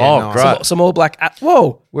Asics. Yeah, Oh, nice. great. Some all black.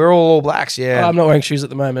 Whoa! We're all blacks, yeah. I'm not wearing shoes at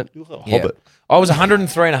the moment. Yeah. Hobbit. I was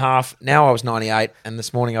 103 and a half. Now I was 98, and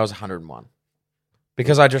this morning I was 101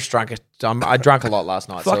 because I just drank it. I drank a lot last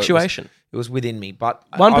night. Fluctuation. So it was within me, but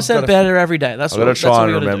 1% better every day. That's I've what. got to That's try what and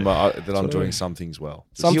we gotta do. remember that I'm doing some things well.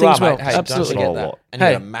 Some You things are, mate. well. Hey, Absolutely. Don't So forget what? that. And you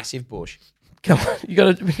Hey. got a massive bush. Come on, you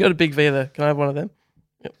got a big V there. Can I have one of them?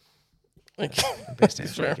 Yep. Thank you. Best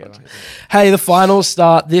answer ever. Hey, the finals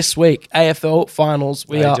start this week. AFL finals.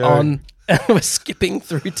 We They are do. on. We're skipping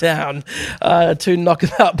through town. Two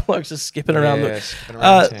knockout blokes just skipping around. Yeah, skipping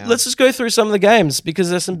around town. Let's just go through some of the games because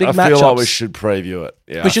there's some big I matchups. feel like we should preview it.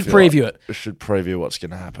 Yeah, We I should feel like preview it. We should preview what's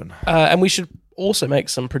going to happen. And we should also make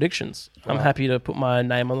some predictions. I'm happy to put my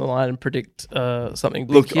name on the line and predict something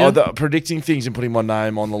big Look, here. predicting things and putting my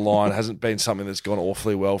name on the line hasn't been something that's gone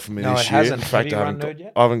awfully well for me No, this it year. hasn't. In fact, Have you I run haven't got. nude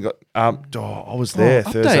yet? I haven't got. I was there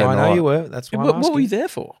update. Thursday I night. know you were. That's why what I'm were you asking. there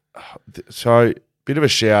for? So, bit of a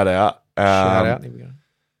shout out. Shout out. Here we go.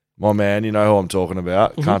 My man, you know who I'm talking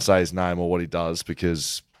about. Mm-hmm. Can't say his name or what he does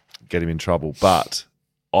because get him in trouble. But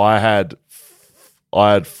I had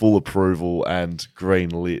full approval and green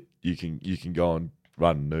lit. You can go and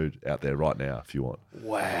run nude out there right now if you want.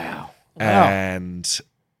 Wow. And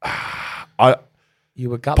You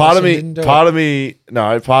were gutless part of and didn't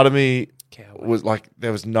me Coward. was like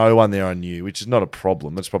there was no one there I knew, which is not a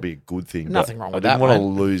problem. That's probably a good thing. but Nothing wrong with I didn't that, want to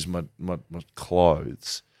mate. lose my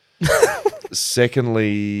clothes.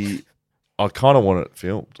 Secondly, I kind of want it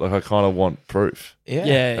filmed. Like I kind of want proof. Yeah.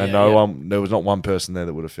 Yeah, And yeah. there was not one person there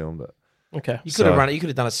that would have filmed it. Okay. You could have So- run it. You could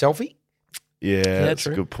have done a selfie Yeah, that's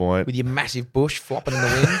true. a good point. with your massive bush flopping in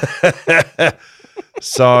the wind.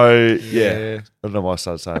 So yeah, I don't know why I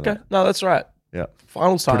started saying Okay. that. No, that's right. Yeah,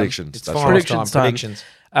 Finals time. predictions. It's That's finals right. Predictions time. time.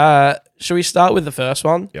 Predictions. Should we start with the first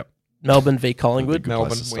one? Yep. Melbourne v Collingwood. Good Melbourne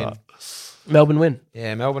place to win. start. Melbourne win.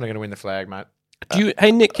 Yeah, Melbourne are going to win the flag, mate.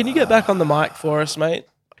 Hey Nick, can you get back on the mic for us, mate?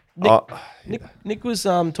 Uh, Nick was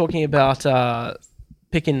talking about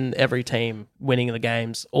picking every team winning the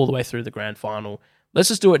games all the way through the grand final. Let's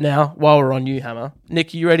just do it now while we're on you, Hammer.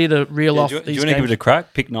 Nick, are you ready to reel off do you these want to give games? it a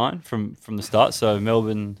crack? Pick 9 from the start. So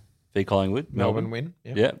Melbourne v Collingwood. Melbourne win.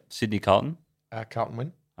 Yeah. Yeah. Sydney Carlton. Carlton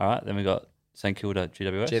win. All right. Then we got St Kilda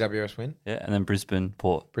GWS. GWS win. Yeah. And then Brisbane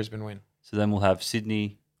Port. Brisbane win. So then we'll have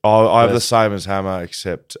Sydney. I have the West. same as Hammer,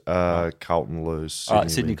 except Carlton lose. All right.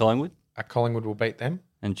 Sydney win. Collingwood Collingwood will beat them.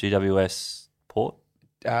 and GWS Port.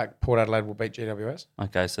 Port Adelaide will beat GWS.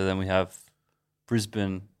 Okay. So then we have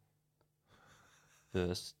Brisbane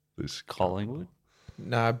versus This- Collingwood.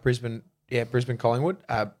 No, Brisbane. Yeah, Brisbane Collingwood.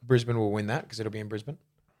 Brisbane will win that because it'll be in Brisbane.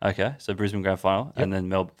 Okay. So Brisbane grand final. And then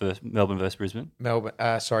Melbourne versus Brisbane.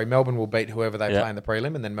 Melbourne will beat whoever they Yeah. play in the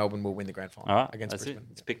prelim, and then Melbourne will win the grand final All right. against That's Brisbane.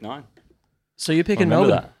 it. It's pick 9. So you're picking Remember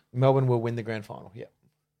Melbourne. that. Melbourne will win the grand final. Yeah.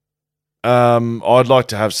 I'd like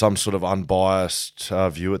to have some sort of unbiased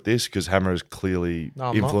view at this because Hammer is clearly No,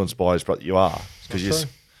 I'm not. influenced by his brother. You are because Not true.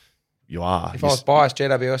 you are. If I was biased,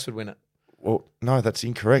 GWS would win it. Well, no, that's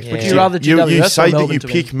incorrect. Yeah. But Would you rather you GWS or say that Melbourne you to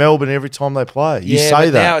pick Melbourne every time they play. You yeah, say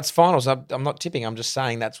but that. now it's finals. I'm not tipping. I'm just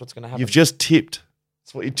saying that's what's going to happen. You've just tipped.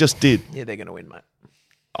 That's what you just did. Yeah, they're going to win, mate.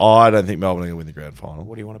 I don't think Melbourne are going to win the grand final.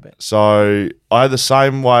 What do you want to bet? So I had the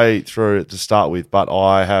same way through it to start with, but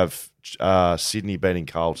I have Sydney beating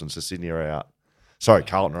Carlton, so Sydney are out. Sorry,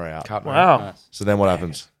 Carlton are out. Carlton. Wow. Nice. So then what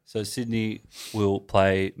happens? So Sydney will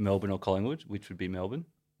play Melbourne or Collingwood, which would be Melbourne.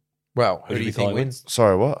 Well, who Would do it you be think Collingwood? wins?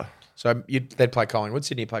 Sorry, what? So they'd play Collingwood.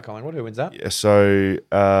 Sydney play Collingwood. Who wins that? Yeah, so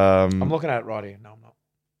I'm looking at it right here. No, I'm not.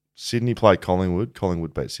 Sydney play Collingwood.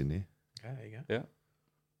 Collingwood beat Sydney. Okay, there you go. Yeah.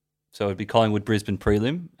 So it'd be Collingwood Brisbane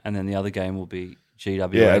prelim, and then the other game will be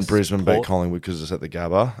GWS. Yeah, and Brisbane beat Port. Collingwood because it's at the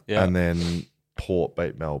Gabba. Yeah. And then Port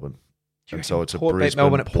beat Melbourne. Do you And so reckon it's a Port beat Brisbane,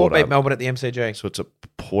 Melbourne. Port Port beat Ad- Melbourne at the MCG. So it's a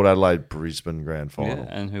Port Adelaide Brisbane grand Yeah, final.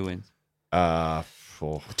 and who wins?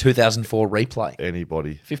 For 2004 replay.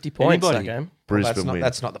 anybody. 50 points Anybody? that game. Brisbane win.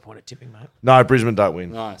 That's not the point of tipping, mate. No, Brisbane don't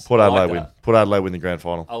win. Nice. Port I Adelaide like win. that. Port Adelaide win the grand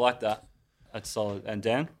final. I like that. That's solid. And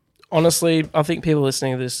Dan? honestly, I think people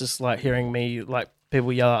listening to this just like hearing me like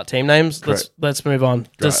people yell out team names. Let's move on.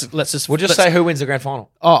 We'll just say who wins the grand final.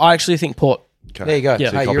 Oh, I actually think Port. Okay. There you go.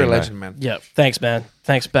 Yeah. Hey, So you're a copy, legend, man. Yeah, thanks, man.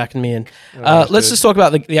 Thanks for backing me in. Let's just talk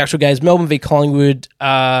about the actual games. Melbourne v Collingwood.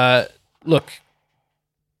 Look,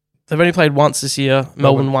 they've only played once this year.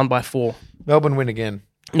 Melbourne won by 4. Melbourne win again.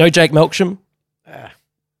 No Jake Melksham.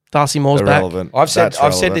 Darcy Moore's back. Irrelevant. I've said That's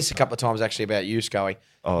relevant. this a couple of times actually about you, Scully.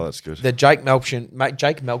 Oh, that's good. The Jake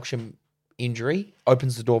Melksham injury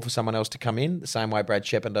opens the door for someone else to come in, the same way Brad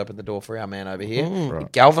Shepard opened the door for our man over here.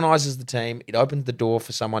 It galvanises the team. It opens the door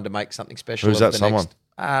for someone to make something special. Who's that someone?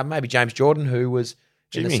 Maybe James Jordan, who was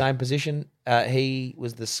in the Jimmy. same position. He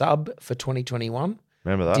was the sub for 2021.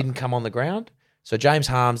 Remember that? Didn't come on the ground. So James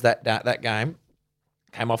Harms, that game,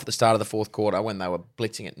 came off at the start of the fourth quarter when they were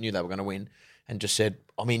blitzing it, knew they were going to win, and just said,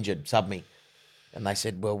 I'm injured, sub me. And they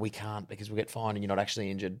said, well, we can't because we'll get fined and you're not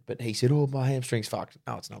actually injured. But he said, oh, my hamstring's fucked.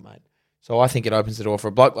 No, it's not, mate. So I think it opens the door for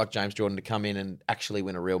a bloke like James Jordan to come in and actually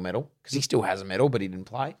win a real medal because he still has a medal, but he didn't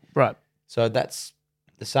play. Right. So that's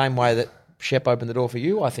the same way that Shep opened the door for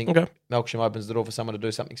you. I think Okay. Melksham opens the door for someone to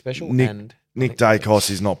do something special. Nick Dacos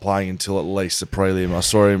is not playing until at least the prelim. I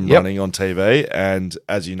saw him Yep. running on TV, and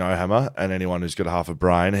as you know, Hammer, and anyone who's got half a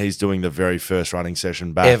brain, he's doing the very first running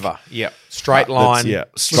session back. Ever. Yeah. Straight line.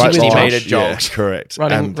 Straight 60 line. metre jogs. Yeah, correct.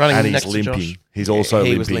 Running and he's next to limping. Josh. He's also he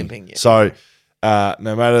limping. was limping, yeah. So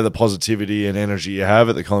no matter the positivity and energy you have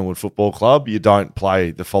at the Collingwood Football Club, you don't play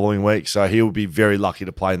the following week. So he will be very lucky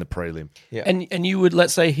to play in the prelim. Yeah. And you would,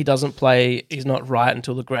 let's say he doesn't play, he's not right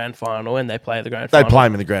until the grand final and they play the grand They final. play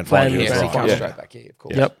him in the grand Play him final. in the Yeah, grand he comes final. straight back. Yeah, of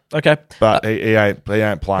course. Yep. Okay. But he ain't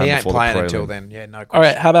playing He ain't before playing the prelim. until then. Yeah, no question. All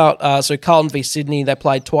right. How about so Carlton v Sydney? They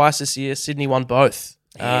played twice this year. Sydney won both.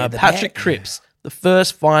 Yeah, the Patrick back- Cripps, the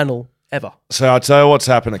first final ever. So I tell you what's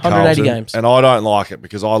happened at 180 Carlton, games. and I don't like it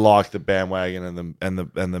because I like the bandwagon and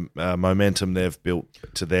the momentum they've built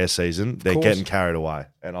to their season. They're course. getting carried away,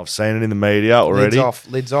 and I've seen it in the media already.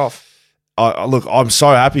 Lids off. Look, I'm so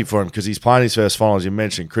happy for him because he's playing his first final, as you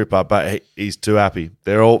mentioned, Cripper, but he's too happy.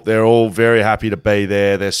 They're all very happy to be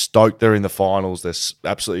there. They're stoked they're in the finals. They're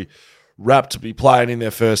absolutely rapt to be playing in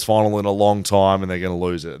their first final in a long time, and they're going to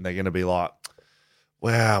lose it, and they're going to be like,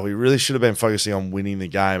 wow, we really should have been focusing on winning the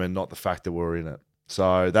game and not the fact that we're in it.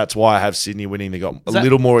 So that's why I have Sydney winning. They got a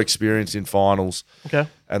little more experience in finals. Okay.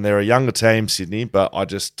 And they're a younger team, Sydney, but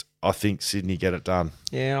I think Sydney get it done.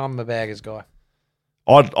 Yeah, I'm a baggers guy.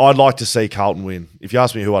 I'd like to see Carlton win. If you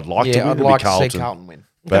ask me who I'd like to win, I'd it'd like be to Carlton. see Carlton win.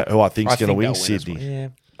 But who I think's going to win, they'll as Sydney. well. Yeah.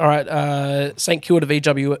 All right. St Kilda v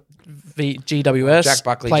GWS. Jack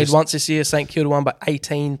Buckley played just- once this year. St Kilda won by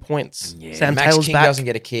 18 points. Sam Max Taylor's King back. doesn't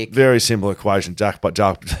get a kick. Very simple equation. Jack Jack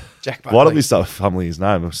Why don't we Buckley. start fumbling his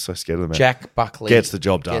name? I'm so scared of the man. Jack Buckley Gets the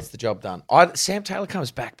job done. Gets the job done. Sam Taylor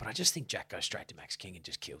comes back, but I just think Jack goes straight to Max King and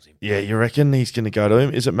just kills him. Yeah, you reckon he's going to go to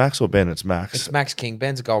him? Is it Max or Ben? It's Max. It's Max King.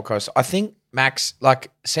 Ben's a Gold Coast. I think Max,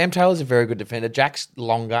 Sam Taylor's a very good defender. Jack's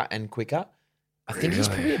longer and quicker. I think he's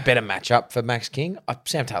probably a better matchup for Max King.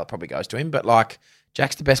 Sam Taylor probably goes to him, but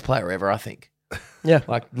Jack's the best player ever, I think. Yeah.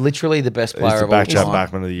 Literally the best He's player the of all backchat time.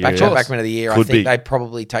 backman of the year. Backchat backman of the year. I Could think be. they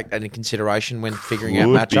probably take that into consideration when figuring out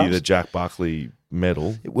Would be matchups. the Jack Buckley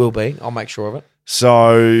medal. It will be. I'll make sure of it.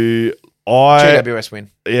 So I GWS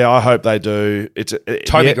win. I hope they do.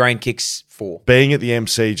 Toby Green kicks 4. Being at the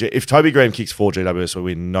MCG, if Toby Green kicks 4, GWS will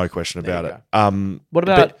win, no question about There it. you What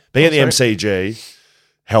about being at the MCG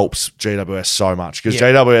helps GWS so much because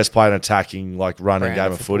GWS play an attacking, running Brand game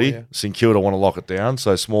of of football, footy. yeah. St Kilda want to lock it down,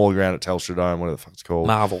 so smaller ground at Telstra Dome, whatever the fuck it's called.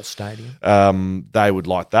 Marvel Stadium. They would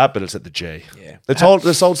like that, but it's at the G. Yeah. They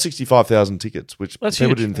sold 65,000 tickets, which That's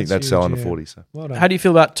people huge. didn't think That's they'd sell huge, under yeah. 40. So Well done. How do you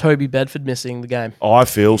feel about Toby Bedford missing the game? I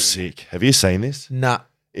feel sick. Have you seen this? Nah.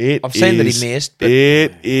 It I've seen that he is- missed, but-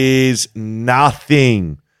 It is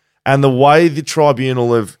nothing. And the way the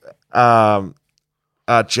tribunal have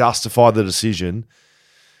justified the decision,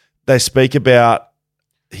 they speak about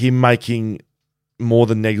him making more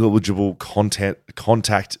than negligible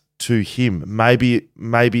contact to him. Maybe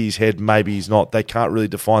his head, maybe he's not. They can't really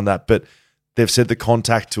define that, but they've said the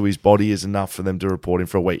contact to his body is enough for them to report him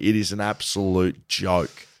for a week. It is an absolute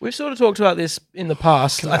joke. We've sort of talked about this in the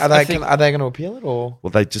past. Are they going to appeal it or Well,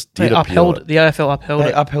 they just They did appeal upheld it. the AFL upheld they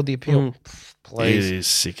it. upheld the appeal? Mm. Please. It is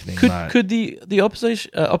sickening, mate. Could the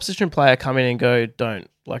opposition player come in and go, don't,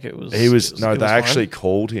 like it was? He was it no. it They was actually fine?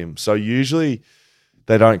 called him. So usually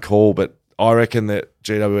they don't call, but I reckon that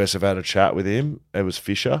GWS have had a chat with him. It was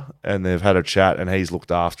Fisher, and they've had a chat, and he's looked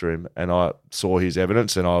after him. And I saw his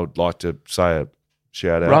evidence, and I would like to say a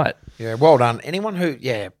shout out. Right. Yeah, well done. Anyone who, So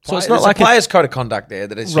it's not there's like a player's code of conduct there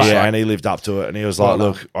that is just Yeah, like, and he lived up to it, and he was Well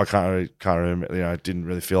like, "Look, I can't remember. Didn't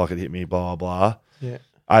really feel like it hit me. Blah blah blah." yeah.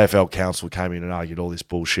 AFL Council came in and argued all this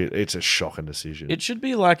bullshit. It's a shocking decision. It should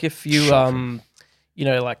be like if you,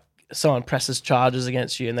 like someone presses charges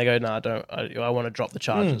against you and they go, "No, I want to drop the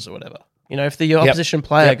charges or whatever." If the opposition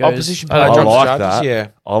player goes, opposition "I player don't I drops like charges, that. yeah.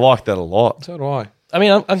 I like that a lot. So do I. I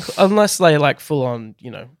mean, unless they like full on,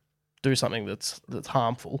 do something that's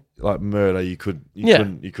harmful. Like murder, you couldn't. Yeah.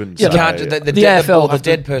 You couldn't. Yeah, You say, can't, the AFL the have to-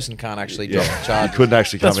 dead person can't actually drop the you charges. couldn't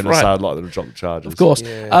actually come That's in right. and say I'd like them to drop the charges. Of course.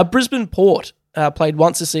 Yeah. Brisbane Port played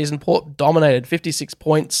once this season. Port dominated, 56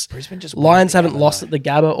 points. Brisbane just Lions won the haven't Gabba, lost though. at the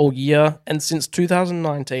Gabba all year, and since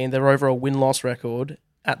 2019, they're over a win-loss record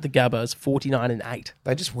at the Gabba is 49-8.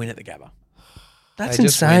 They just win at the Gabba. That's They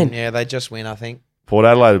just insane. win. Yeah, they just win, I think. Port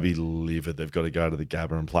Adelaide will be livid. They've got to go to the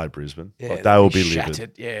Gabba and play Brisbane. Yeah, Like, they will be shattered.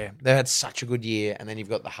 livid. Yeah, they had such a good year, and then you've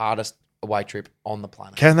got the hardest away trip on the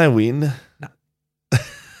planet. Can they win?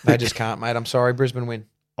 They just can't, mate. I'm sorry. Brisbane win.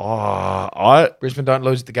 Oh, Brisbane don't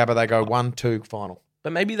lose at the Gabba. They go 1-2 final.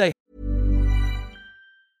 But maybe they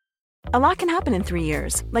A lot can happen in 3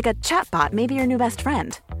 years, like a chatbot may be your new best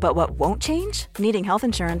friend. But what won't change? Needing health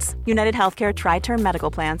insurance. United Healthcare Tri-Term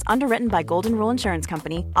Medical Plans, underwritten by Golden Rule Insurance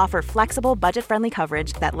Company, offer flexible, budget-friendly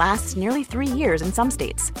coverage that lasts nearly 3 years in some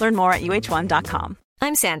states. Learn more at uh1.com.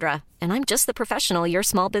 I'm Sandra, and I'm just the professional your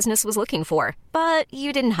small business was looking for. But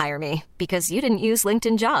you didn't hire me because you didn't use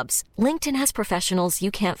LinkedIn Jobs. LinkedIn has professionals you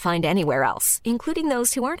can't find anywhere else, including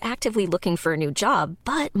those who aren't actively looking for a new job,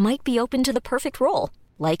 but might be open to the perfect role,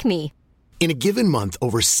 like me. In a given month,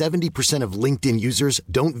 over 70% of LinkedIn users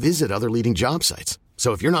don't visit other leading job sites.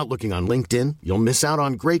 So if you're not looking on LinkedIn, you'll miss out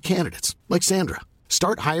on great candidates like Sandra.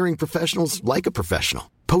 Start hiring professionals like a professional.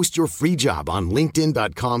 Post your free job on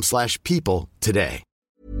linkedin.com/people today.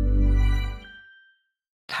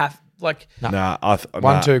 have like. nah.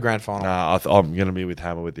 1-2 grand final. Nah, I'm going to be with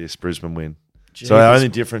Hammer with this. Brisbane win. Jesus. So the only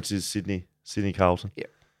difference is Sydney Carlton. Yep.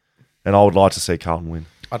 And I would like to see Carlton win.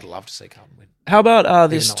 I'd love to see Carlton win. How about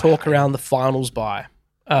this Even though I talk hate around the finals bye?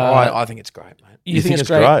 I think it's great, mate. You think it's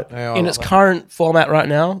great? Yeah, I In love its it. current format right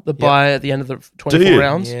now, the bye at the end of the 24 you?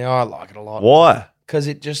 rounds. Yeah, I like it a lot. Why? Because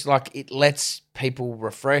it just it lets people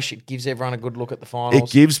refresh. It gives everyone a good look at the finals. It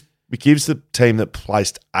gives the team that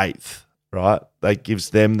placed 8th, right? That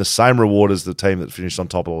gives them the same reward as the team that finished on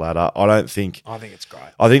top of the ladder. I think it's great.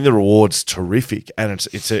 I think the reward's terrific, and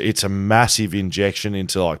it's a massive injection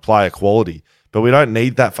into like player quality. But we don't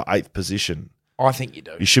need that for 8th position. I think you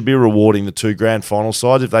do. You should be rewarding the 2 grand final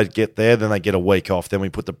sides. If they get there, then they get a week off. Then we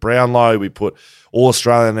put the Brownlow, we put All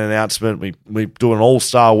Australian announcement, we do an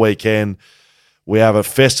All-Star weekend. We have a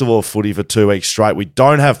festival of footy for 2 weeks straight. We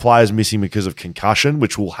don't have players missing because of concussion,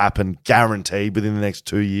 which will happen guaranteed within the next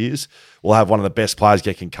 2 years. We'll have one of the best players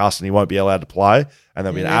get concussed and he won't be allowed to play, and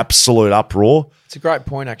there'll be an absolute uproar. It's a great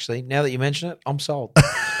point, actually. Now that you mention it, I'm sold.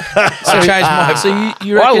 I changed my. So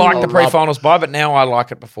you I reckon- like the pre-finals bye, but now I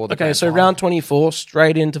like it before the. Okay, grand so final. round 24,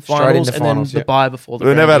 straight into Straight finals, into and finals, then yeah. the bye before the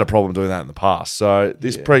We've never grand. had a problem doing that in the past. So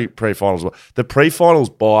this pre-finals, the pre-finals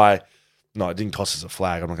by, no, it didn't cost us a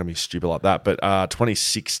flag. I'm not going to be stupid like that. But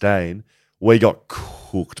 2016, we got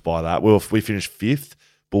cooked by that. We finished 5th.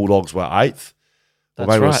 Bulldogs were 8th. Or That's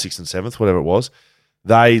maybe it was right. 6th and 7th, whatever it was.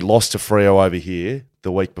 They lost to Freo over here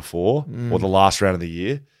the week before, or the last round of the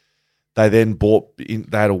year. They then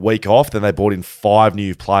they had a week off. Then they brought in 5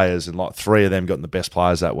 new players, and like 3 of them got in the best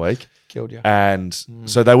players that week. Killed you. And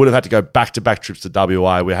so they would have had to go back-to-back trips to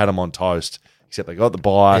WA. We had them on toast, except they got the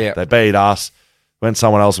bye. Yeah. They beat us. Went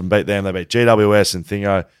someone else and beat them. They beat GWS and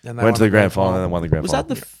Thingo. And they Went to won the grand final and then won the grand Was final.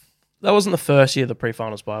 that that wasn't the first year of the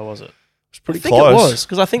pre-finals bye, was it? It's pretty I think close. it was,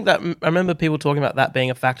 because I think that I remember people talking about that being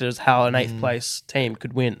a factor as how an 8th place team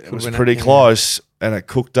could win. It was pretty close, and it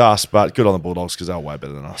cooked us, but good on the Bulldogs because they were way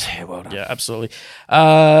better than us. Yeah, well done. Yeah, absolutely.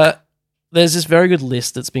 There's this very good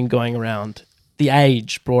list that's been going around. The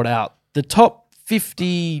Age brought out the top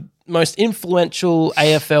 50 most influential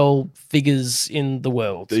AFL figures in the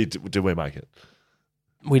world. Did we make it?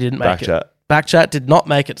 We didn't make Backchat. it. Backchat did not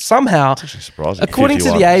make it. Somehow, Actually surprising. according to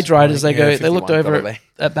 51. the Age writers, they Yeah, go, they 51 looked over gotta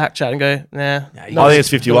at Backchat and go, nah. you I think it's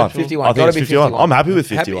 51. 51. I think Gotta it's be 51. I'm happy with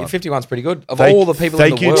 51. 51's pretty good. Of all the people in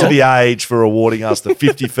Thank the you world. to the Age for awarding us the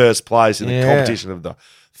 51st place in the Yeah. competition of the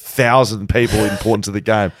 1,000 people important to the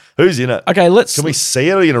game. Who's in it? Okay, let's. Can we see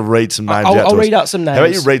it, or are you going to read some names I'll out to us? read out some How about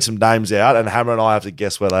you names. read some names out, and Hammer and I have to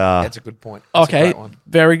guess where they are? That's a good point. That's a Okay, great one.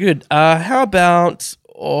 very good. How about.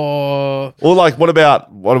 Or Or like, what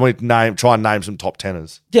do we try and name some top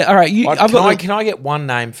tenors? yeah, all right. Can I get one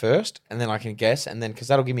name first, and then I can guess, and then because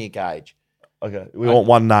that'll give me a gauge. Okay, we want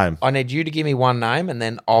one name. I need you to give me one name, and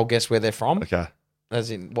then I'll guess where they're from. Okay,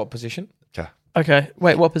 As in what position? okay. Okay,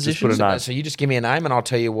 wait. What position? put a name. So you just give me a name, and I'll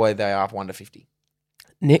tell you where they are 1 to 50.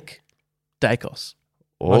 Nick Dacos.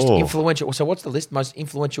 Most Oh. influential. So what's the list? Most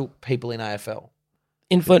influential people in AFL.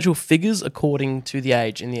 Influential figures according to the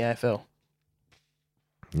age in the AFL.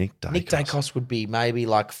 Nick Dacos. Nick Dacos would be maybe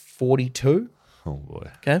like 42. Oh boy.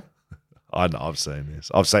 Okay. I know. I've seen this.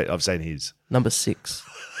 I've seen his. Number 6.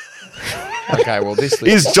 Okay, well this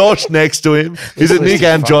list. Is Josh next to him? Is it list Nick is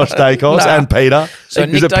and fun. Josh Dacos Nah. and Peter? So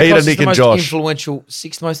is Nick it Dacos Peter, is Nick, the and most Josh?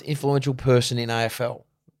 sixth most influential person in AFL.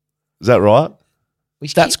 Is that right?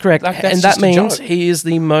 That's correct. Like, that's and that just a means joke. he is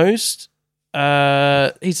the most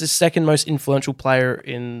he's the second most influential player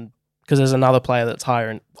in because there's another player that's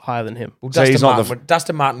higher than him. Well, So he's not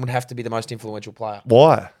Dustin Martin would have to be the most influential player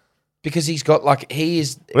Why? because he's got like he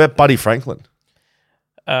is. What about Buddy Franklin?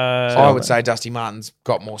 I would say Dusty Martin's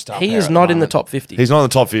got more stuff. He is not in the top 50. He's not in the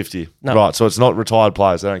top 50. No. Right, so it's not retired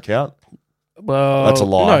players. They don't count? Well, That's a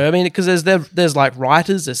lie. No, I mean because there's like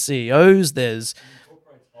writers, there's CEOs, there's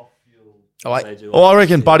Oh, Oh, I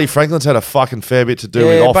reckon Buddy Franklin's had a fucking fair bit to do with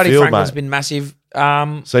yeah, off-field, Buddy Franklin's mate. been massive.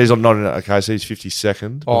 So he's not in it. Okay, so he's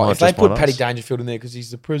 52nd. Oh, behind if they just put one Paddy us. Dangerfield in there because he's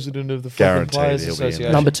the president of the fucking Guaranteed Players he'll be in there.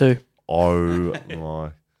 Association. number 2. Oh,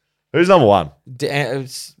 my. Who's number 1?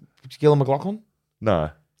 It's Gillon McLaughlin. No.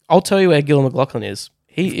 I'll tell you where Gillon McLaughlin is.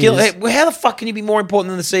 How the fuck can he be more important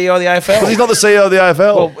than the CEO of the AFL? Because he's not the CEO of the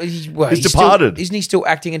AFL. He's departed. Isn't he still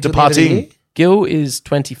acting until the end of the year? Departing. Gil is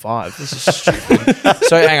 25. This is stupid.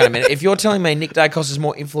 So hang on a minute. If you're telling me Nick Dacos is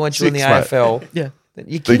more influential in the 6, mate. AFL, Yeah. then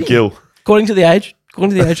you're The kidding. Gill. According to the age. Oh,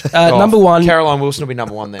 Number 1, Caroline Wilson will be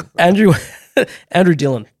number 1 then. Andrew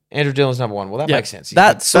Dillon. Andrew Dillon's number 1. Well, that Yeah. makes sense.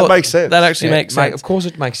 That makes sense. That actually Yeah, makes mate, sense. Of course,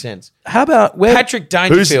 it makes sense. How about where Patrick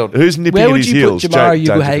Dangerfield. Who's nipping where at would his you heels? put Jamara Jake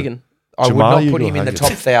Dangerfield. Ugle-Hagen? I would Jamal not put him in the Ugle-Hagen.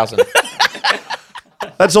 top 1,000.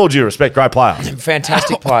 That's all due respect. Great player.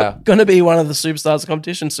 Fantastic player. Going to be one of the superstars of the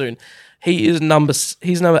competition soon. He's number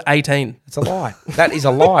 18. It's a lie. That is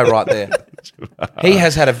a lie right there. He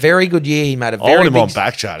has had a very good year. He made a I very want him big, on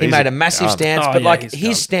Backchat. He He's made a a massive gun. stance, Oh, but yeah, like he's his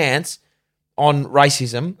done. stance on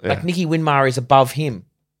racism, Yeah. like Nicky Winmar is above him.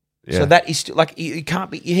 Yeah. So that is still, like he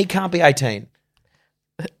can't be 18.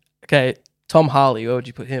 Okay, Tom Harley, where would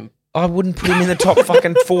you put him? I wouldn't put him in the top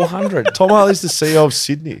fucking 400. Tom Harley's the CEO of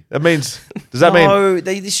Sydney. That means, does that mean, No,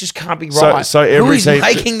 this just can't be So- right. so every Who is team-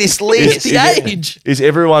 making this is, list? is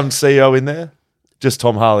everyone CEO in there? Just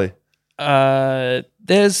Tom Harley. Where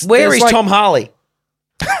Where is Tom Harley?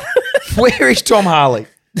 Where is Tom Harley?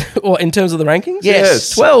 Or in terms of the rankings?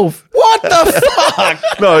 Yes. 12. What the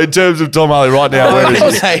fuck? No, in terms of Tom Harley right now, where is he?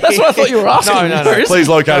 Okay. That's what I thought you were asking. No. Where is Please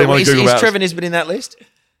locate him on is, Google is Maps. Trevor Nisbet in that list?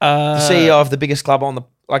 Uh, The CEO of the biggest club on the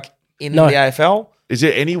in No. the AFL. Is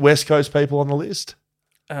there any West Coast people on the list?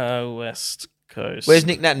 West Coast. Where's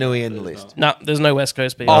Nick Natanui in the list? No, there's no West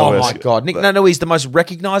Coast people. Oh West my God, Nick Natanui is the most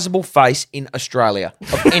recognisable face in Australia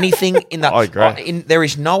of anything in that. I agree. There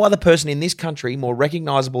is no other person in this country more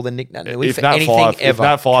recognisable than Nick Natanui If for Nat anything Five, if ever.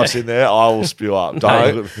 Nat Five's in there, I will spew up.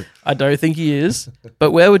 Don't. I don't think he is.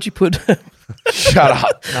 But where would you put? Shut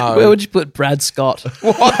up. No. Where would you put Brad Scott?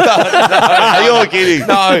 What the? You're kidding.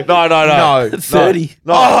 No. No. 30.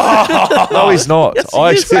 No, he's not. Yes, he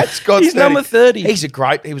I is. actually- Brad Scott's He's number 30. He was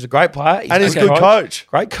a great player. and he's a good coach.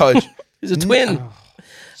 Great coach. He's a twin.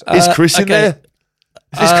 Is Chris in okay. there?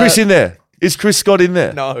 Is Chris in there? Is Chris Scott in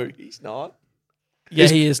there? No, he's not. Yeah,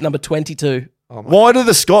 he is number 22. Why do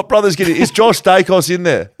the Scott brothers get it? Is Josh Dacos in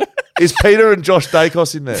there? Is Peter and Josh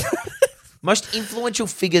Dacos in there? Most influential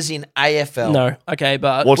figures in AFL. No. Okay,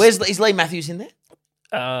 but What's- Is Lee Matthews in there?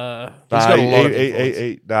 Nah, got a lot of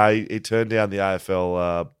influence. he turned down the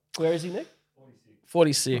AFL. where is he, Nick?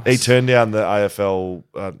 46. He turned down the AFL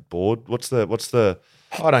board. What's the?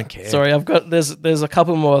 I don't care. Sorry, there's a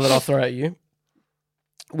couple more that I'll throw at you.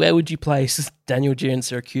 Where would you place Daniel G and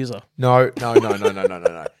Syracusa? No.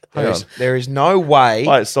 There is no way.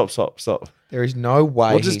 Wait, stop. There is no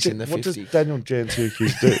way What does, he's in the what 50. does Daniel Jan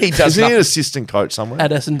Syracuse do? He does Isn't he nothing. an assistant coach somewhere?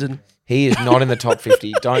 At Essendon. He is not in the top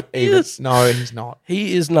 50. Don't even. is. No, he's not.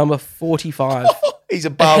 He is number 45. He's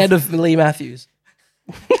above ahead of Lee Matthews.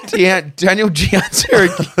 Daniel Giansero.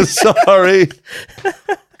 Sorry.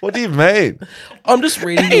 What do you mean? I'm just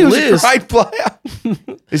reading He the was list. a great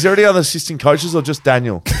player. Is there any other assistant coaches or just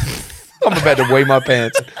Daniel? I'm about to wee my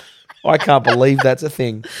pants. I can't believe that's a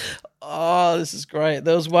thing. Oh, this is great.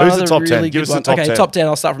 There was one Who's the other top 10? really Give good us the one. top Okay, 10. top 10.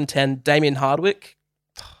 I'll start from 10. Damien Hardwick.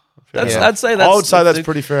 That's, Yeah. I'd say that's I would say that's the-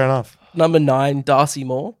 pretty fair enough. Number 9, Darcy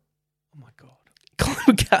Moore. Oh my God.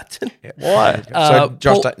 Colin Captain. Why? So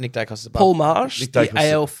Nick Dacos is above. Paul Marsh. Nick The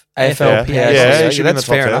Dacos. AFLPA. Yeah, he should be in that's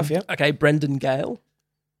the top fair 10. enough. Yeah. Okay, Brendan Gale.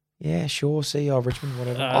 Yeah, sure. CEO of Richmond,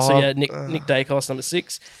 whatever. So yeah, Nick Dacos, number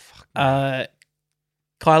 6.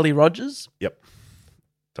 Kylie Rogers. Yep.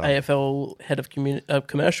 Done. AFL head of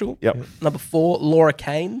commercial. Yep. Number 4, Laura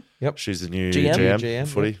Kane. She's the new GM. GM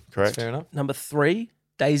footy, correct? Fair enough. Number 3,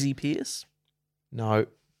 Daisy Pearce. No.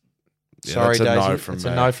 Yeah, Sorry, that's a Daisy. no from it's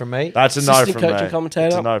me. a no from me. That's a no Assistant from coach me. and commentator?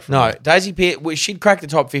 It's a no from No, me. Daisy Pearce, she'd crack the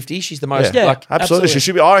top 50. She's the most, Yeah. like, Absolutely. Absolutely. She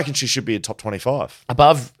should be. I reckon she should be a top 25.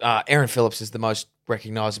 above Aaron Phillips is the most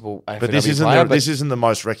recognisable AFLW But this isn't player. this isn't the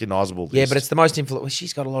most recognisable. Yeah, but it's the most influential.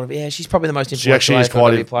 She's got a lot of. Yeah, she's probably the most She actually influential is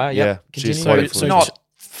AFLW quite. player. Yeah, Yep. she's Continue. quite So influential. Not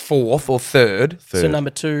fourth or third. So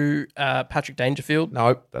number 2, Patrick Dangerfield.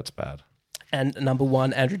 No. That's bad. And number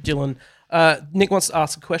 1, Andrew Dillon. Nick wants to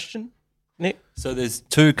ask a question. Nick? So there's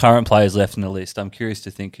 2 current players left in the list. I'm curious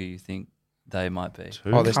to think who you think they might be.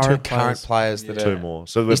 Oh, there's Current 2 current players that Two are. more.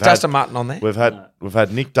 So we've Is had Dustin Martin on there? we've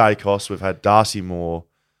had Nick Dacos. We've had Darcy Moore.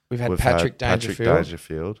 We've had We've Patrick had Dangerfield.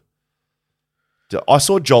 Dangerfield. I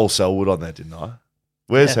saw Joel Selwood on there, didn't I?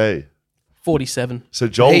 Where's he? 47. So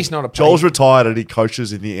Joel, He's not a Joel's retired and he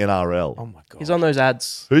coaches in the NRL. Oh my god. He's on those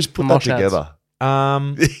ads. Who's put The that Mosh ads. together?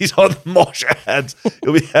 He's He's on the Mosh ads.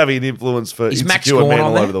 He'll be having an influence for Is Max insecure Gawn men on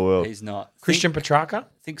all there? over the world. He's not. Christian Petrarca. I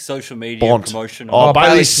think social media Bont. promotion. Oh, Bailey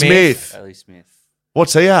Bailey Smith. Bailey Smith,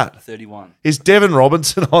 What's he at? 31. Is Devin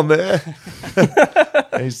Robinson on there?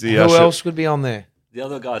 He's the Who else would be on there? The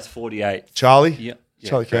other guy's 48. Charlie? Yeah,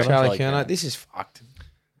 Charlie correct. Kerner? Charlie Kerner. This is fucked.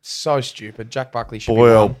 So stupid. Jack Buckley should Boy,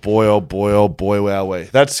 be oh one. boy, oh boy, oh boy, wow, we.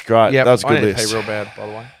 That's great. Yep, That was a I good need to list. pay real bad, by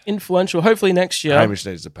the way. Influential. Hopefully next year. Hamish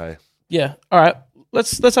needs to pay. Yeah. All right.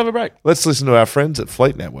 Let's have a break. Let's listen to our friends at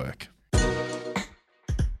Fleet Network.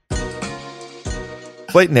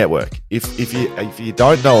 Fleet Network. If you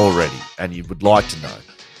don't know already and you would like to know,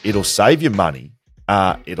 it'll save you money.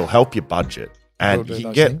 It'll help your budget, Will and do you can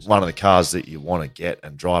those get things. one of the cars that you want to get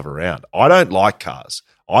and drive around. I don't like cars.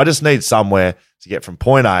 I just need somewhere to get from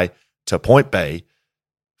point A to point B.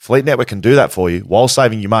 Fleet Network can do that for you while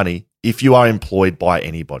saving you money if you are employed by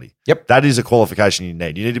anybody. Yep. That is a qualification you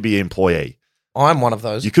need. You need to be an employee. I'm one of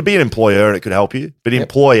those. You could be an employer and it could help you, but Yep.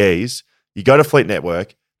 employees, you go to Fleet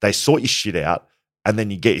Network, they sort your shit out, and then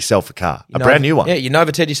you get yourself a car, You a know- brand new one. Yeah, you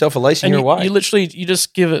Novated yourself a lease and And you're away. you literally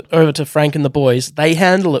just give it over to Frank and the boys. They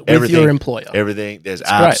handle it with your employer. Everything. There's It's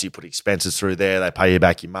apps. great. You put expenses through there. They pay you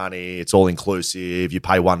back your money. It's all inclusive. You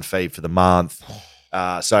pay one fee for the month.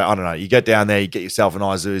 So I don't know. You get down there. You get yourself an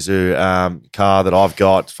Isuzu car that I've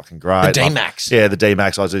got. It's fucking great. The D-Max. Yeah, the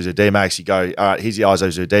D-Max, Isuzu D-Max. You go, all right, here's your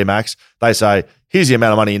Isuzu D-Max. They say, here's the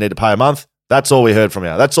amount of money you need to pay a month. That's all we heard from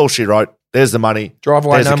you. That's all she wrote. There's the money. Drive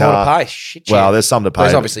away, There's no the more car. to pay. Shit, Well, yeah. there's some to pay.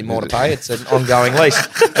 There's but- obviously more to pay. It's an ongoing lease.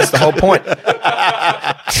 That's the whole point.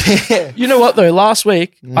 You know what though? Last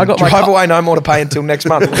week I got my Drive away, no more to pay until next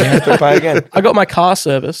month. You have to pay again. I got my car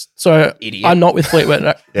serviced. So Idiot. I'm not with Fleet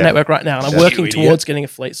Network right now, and I'm Yes. working You idiot. towards getting a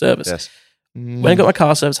fleet service. Yes. When I got my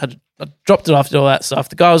car service, I dropped it off, did all that stuff.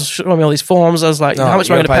 The guy was showing me all these forms. I was like, No, how much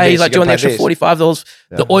you am I going to gotta pay pay? this, He's like, you doing the gotta extra pay this. $45.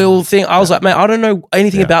 The oil thing. I was like, man, I don't know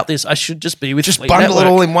anything about this. I should just be with Just Fleet bundle it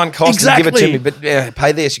Network. all in one cost Exactly. and give it to me. But yeah,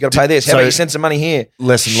 pay this. You got to pay this. How So- about you send some money here?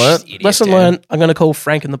 Lesson learned. Idiot, Lesson Dan. learned. I'm going to call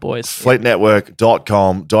Frank and the boys.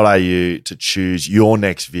 Fleetnetwork.com.au to choose your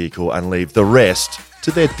next vehicle and leave the rest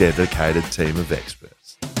to their dedicated team of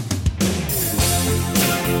experts.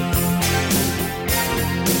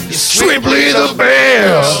 Simply the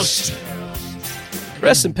best.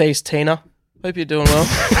 Rest in peace, Tina. Hope you're doing well.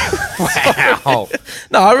 Wow.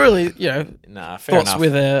 No, I really, Nah, fair thoughts enough.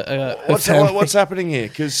 with her What's family. happening here?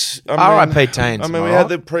 Because R.I.P. Taines. I mean, am we I had right?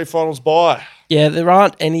 the pre-finals bye. Yeah, there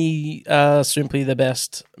aren't any simply the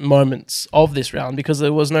best moments of this round because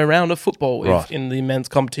there was no round of football Right. in the men's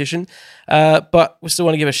competition. But we still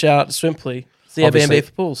want to give a shout out to Swimply. It's the Obviously. Airbnb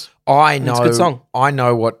for pools. I It's know. a good song. I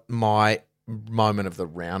know what my moment of the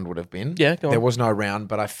round would have been. Yeah, go on. There was no round,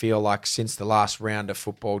 but I feel like since the last round of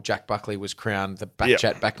football, Jack Buckley was crowned the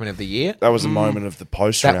Backchat Backman of the Year. That was the moment of the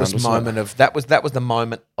post That round. was wasn't it? moment of that was the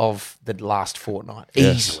moment of the last fortnight.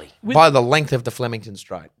 Yes. Easily. By the length of the Flemington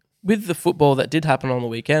Straight. With the football that did happen on the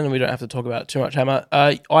weekend, and we don't have to talk about it too much, Hammer,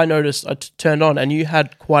 I noticed I turned on and you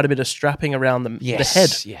had quite a bit of strapping around the Yes, head.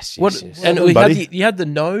 yes, What, yes, yes. And Well we done, had buddy. you had the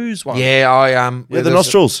nose one. Yeah, I Yeah, the there was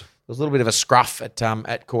nostrils. There was a little bit of a scruff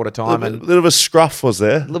at quarter A time and little bit of a scruff was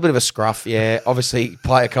there. a little bit of a scruff, yeah. Obviously,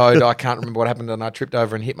 player code. I can't remember what happened, and I tripped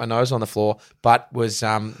over and hit my nose on the floor, but was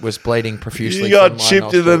bleeding profusely. You got from my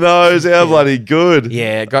chipped in the nostril. nose. How bloody good.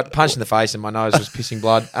 Yeah, got punched in the face, and my nose was pissing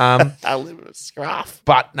blood. A little bit of scruff.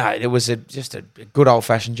 But no, it was just a good old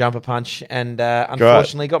fashioned jumper punch, and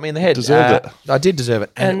unfortunately got me in the head. Deserved it. I did deserve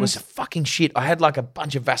it, and it And- was fucking shit. I had like a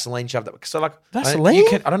bunch of Vaseline shoved up. So like Vaseline?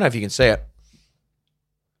 I don't know if you can see it.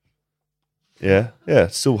 Yeah, yeah.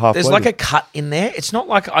 Still half. There's bleeding. like a cut in there. It's not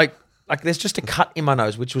like there's just a cut in my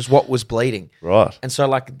nose, which was what was bleeding. right. And so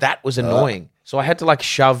like that was annoying. So I had to like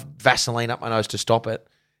shove Vaseline up my nose to stop it.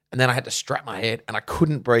 And then I had to strap my head and I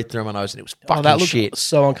couldn't breathe through my nose and it was fucking that looked shit.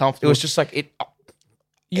 so It uncomfortable. was just like it.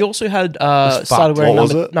 You also had fucked. started wearing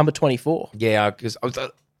What was number 24. Yeah, because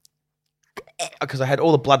I had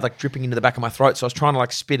all the blood like dripping into the back of my throat. So I was trying to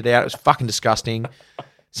like spit it out. It was fucking disgusting.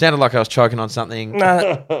 Sounded like I was choking on something.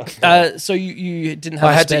 So you didn't have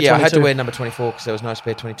I a had to, spare I had to 22? wear number 24 because there was no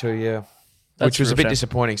spare 22. Yeah, That's which was a real bit shame.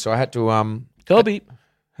 disappointing. So I had to Kobe.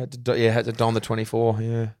 had to don the 24.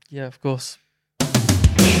 Yeah, Yeah, of course.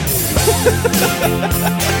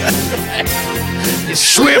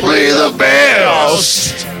 Swimply the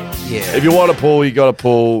best. yeah. If you want a pool, you got a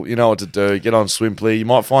pool. You know what to do. Get on Swimply. You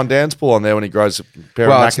might find Dan's pool on there when he grows a pair of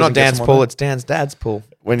Well, knackers it's not and gets Dan's them on pool. there. It's Dan's dad's pool.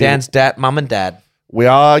 When you- Dan's dad, mum and dad We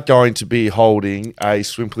are going to be holding a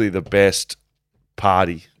Swimply the best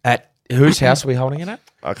party. at whose house are we holding it at?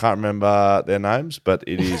 I can't remember their names, but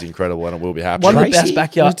it is incredible and it will be happening. One of the best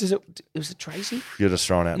backyard. Was it Tracy? You're just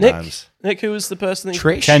throwing out Nick, names. Nick, who was the person that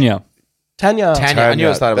Trish. Tanya. Tanya. Tanya. I knew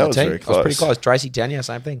it started That with was a T. very I was pretty close. close. Tracy, Tanya,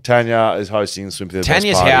 same thing. Tanya is hosting Swimply the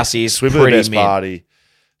Tanya's best party. house is Swimply the pretty best mint. party.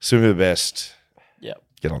 Swimply the best. Yeah.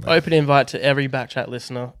 Get on there. Open invite to every Backchat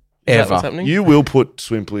listener. Is that Ever. what's happening? You will put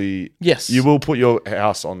Swimply. Yes. You will put your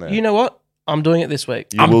house on there. You know what? I'm doing it this week.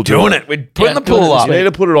 You will do doing it. We're putting Yeah, the pool doing it up. You need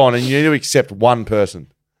to put it on, and you need to accept one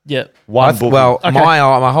person. Yeah. One booking. Well, Okay.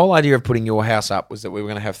 my whole idea of putting your house up was that we were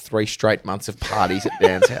going to have 3 straight months of parties at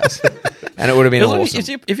Dan's house, and it would have been Look,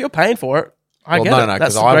 awesome. if you're paying for it, I Well, get no, it. no, That's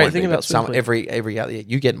because the I great won't thing be, about but some Swimply. every other year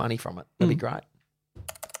you get money from it. That'd be great.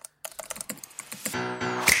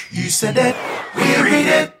 You said it, we read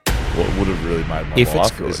it. What would have really made my If it's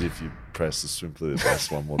life good. is if you press the Swimply the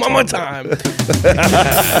best one more One time. more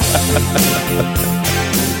time.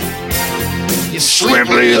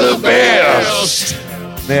 Swimply the best.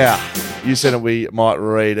 Now, you said that we might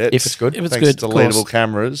read it. If it's good. If it's Thanks good, to of course. Leadable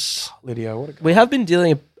Cameras. Lydia, what a We have been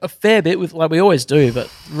dealing a fair bit with, like we always do,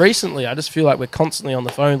 but recently I just feel like we're constantly on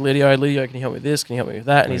the phone. Lydio, can you help me with this? Can you help me with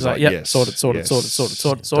that? And he's like, yep, yes, sorted. yes,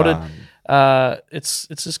 Sorted. done. It's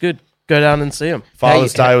just good. Go down and see him.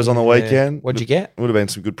 Father's Hey, Day was on the yeah. weekend. What'd you get? Would have been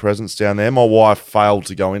some good presents down there. My wife failed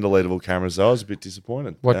to go into Leadable Cameras, though. I was a bit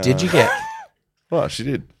disappointed. What did you get? Well, she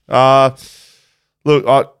did. Look,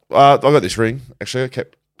 I got this ring. Actually, I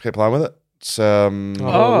kept playing with it. It's,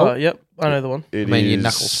 Oh, yep. I know the one. it I mean, your is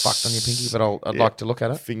knuckles fucked on your pinky, but I'd like to look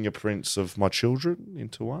at it. fingerprints of my children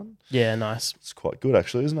into one. Yeah, nice. It's quite good,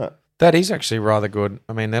 actually, isn't it? That is actually rather good.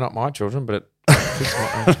 I mean, they're not my children, but it fits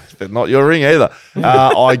my They're not your ring either.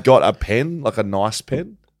 I got a pen, like a nice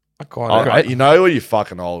pen. I quite I, you know when you're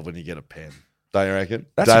fucking old when you get a pen, don't you reckon?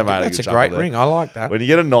 That's Don't a, make that's good a great chuckle there. ring. I like that. When you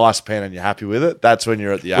get a nice pen and you're happy with it, that's when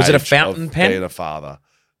you're at the Was age it a fountain of pen? being a father.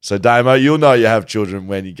 So, Damo, you'll know you have children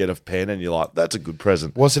when you get a pen and you're like, that's a good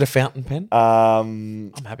present. Was it a fountain pen?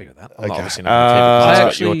 Um, I'm happy with that. I'm okay. obviously not going to keep it 'cause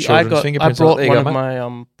it's got your I children's fingerprints on it. brought There you one go, of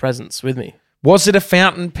mate. my presents with me. Was it a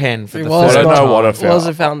fountain pen for It the was first I don't know time? what a It was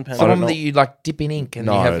a fountain pen. The I don't one know. that you like dip in ink and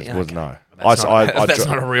no, you have it was no. That's, that's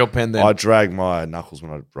not a real pen then. I drag my knuckles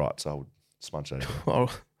when I write, so I would smudge that. Oh,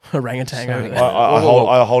 orangutan over Sorry. there.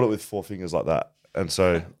 I hold it with 4 fingers like that, and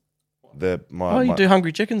so they're my. Oh, you my- do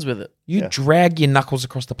hungry chickens with it. You Yeah. drag your knuckles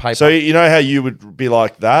across the paper. So you know how you would be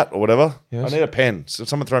like that or whatever. Yes. I need a pen. So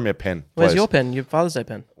someone throw me a pen. Where's please. your pen? Your Father's Day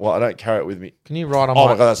pen. Well, I don't carry it with me. Can you write on Oh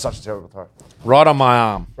my my god, that's such a terrible throw. right on my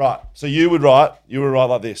arm? Right. So you would write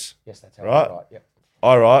like this. Yes, that's how Right. I write. Yep.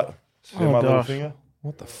 I write. See Oh, my little gosh. finger.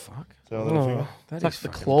 What the fuck? See my little Oh, finger. it's like the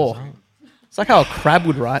claw. It's like how a crab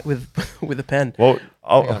would write with with a pen. Well,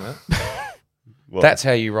 Hang on a minute. well, That's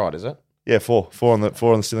how you write, is it? yeah, four on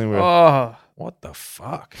the steering wheel. Oh, What the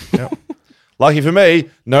fuck? Lucky for me,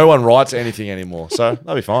 no one writes anything anymore, so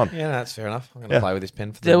that'll be fine. Yeah, that's fair enough. I'm going to Yeah. play with this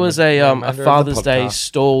pen. For there was a remainder of the Father's Day podcast.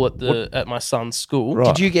 stall at my son's school. Right.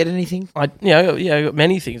 Did you get anything? I got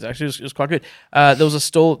many things actually. It was quite good. There was a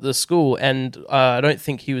stall at the school, and I don't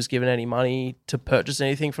think he was given any money to purchase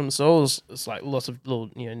anything from the stall. It's like lots of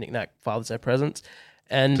little knick-knack Father's Day presents.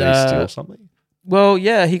 And Did he steal something? well,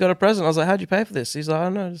 yeah, he got a present. I was like, "How'd you pay for this?" He's like, "I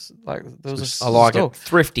don't know, just like there was a I like stall." it.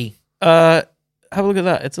 Thrifty. Have a look at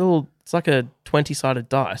that. It's like a 20-sided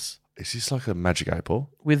dice Is this like a magic 8-ball?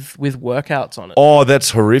 with workouts on it. Oh, that's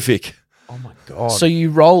horrific. Oh my god. So you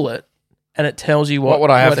roll it, and it tells you what What would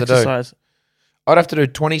I have to do? exercise. I'd have to do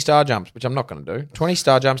 20 star jumps, which I'm not going to do. 20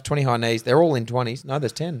 star jumps, 20 high knees. They're all in 20s. No,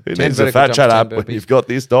 there's 10. Who 10 needs a vertical fat jumps, chat 10 up when burpees. you've got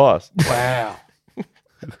this dice? Wow.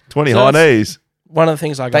 20 So high that's- knees. One of the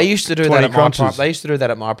things I got. They used to do 20 that at my crunches. they used to do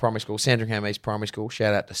that at my primary school, Sandringham East Primary School.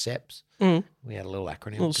 Shout out to SEPS. Mm. We had a little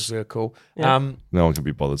acronym Little because we were cool. yeah. No one can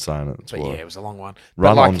be bothered saying it. That's But why. yeah, it was a long one.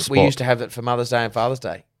 Run but on like spot. we used to have it for Mother's Day and Father's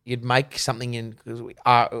Day. you'd make something in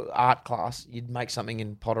art class. You'd make something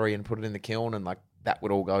in pottery and put it in the kiln, and like that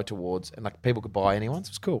would all go towards, and like people could buy anyone's.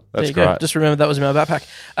 It was cool. There That's you go. great. Just remember that was in my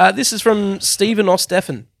backpack. This is from Stephen or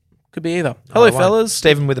Stefan. Could be either. Hello, fellas.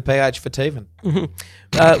 Stephen with a PH for Teven.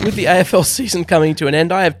 With the AFL season coming to an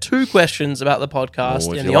end, I have 2 questions about the podcast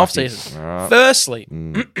Oh, if in you're the off lucky. season. All right. Firstly,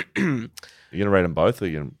 You're going to read them both, or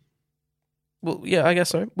you going well, yeah, I guess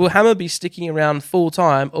so. Will Hammer be sticking around full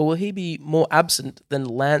time, or will he be more absent than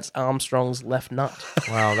Lance Armstrong's left nut?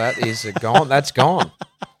 Wow, that is gone. That's gone.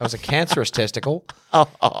 That was a cancerous testicle,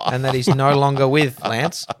 and that is no longer with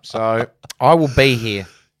Lance. So I will be here.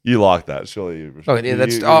 You like that, surely. You Look,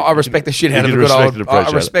 yeah, I respect the shit out of a good old.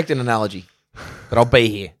 I respect an analogy, but I'll be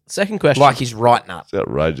here Second question. like his right nut. It's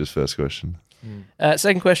outrageous first question.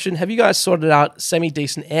 Second question. Have you guys sorted out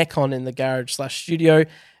semi-decent aircon in the garage/studio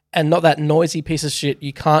and not that noisy piece of shit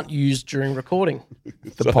you can't use during recording?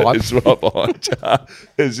 The pipe. It's right behind you.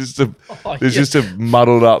 There's just a Oh, there's yeah. just a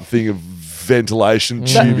muddled up thing of ventilation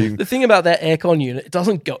tubing. The thing about that aircon unit, it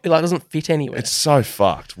doesn't go, it like doesn't fit anywhere. It's so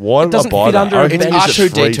fucked. Why did I doesn't buy fit that? under I a reckon bench. I It's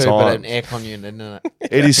used it 3 R2D2, but an times. aircon unit, isn't it?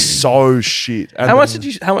 It is so shit. And How much did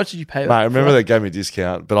you pay? Mate, that I remember for? they gave me a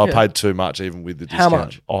discount, but I Yeah. paid too much even with the How discount.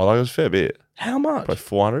 much? Oh, like it was a fair bit. How much? Probably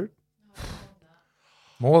 400.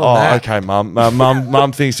 More than Oh, that. okay, mum.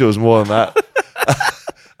 Mum thinks it was more than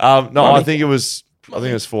that. No, I think it was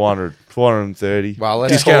 400, 430. Well,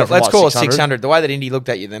 let's Discounted call from, it 600. The way that Indy looked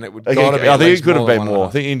at you, then it would. Okay, gotta be I at think least it could have than been more. I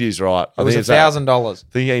 1.5. think Indy's right. It was think it's that. $1,000.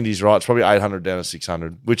 I think Indy's right. It's probably 800 down to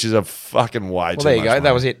 600, which is a fucking way Well, too there you much go. That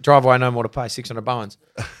money. was it. Driveway, no more to pay. 600 bones.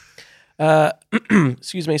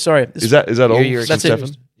 Excuse me, sorry. This- Is that all? You're That's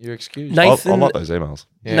excused. it. You're excused. Nathan- I like those emails.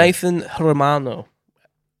 Yeah. Nathan Romano.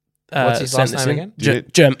 What's his sent last this name in.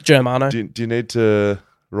 again? Germano. Do you need to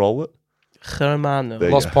roll it? Germano. There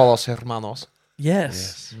you Los go. Polos Hermanos.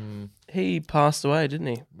 Yes. He passed away, didn't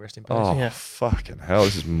he? Rest in peace. Oh, Yeah. fucking hell.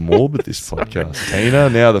 This is morbid, this podcast. Tina,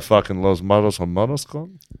 now the fucking Los Manos on Manos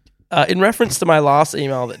gone. In reference to my last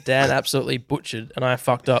email that Dan absolutely butchered and I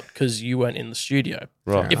fucked up because you weren't in the studio.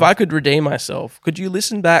 Right. If I could redeem myself, could you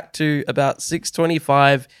listen back to about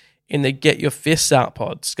 6:25 in the Get Your Fists Out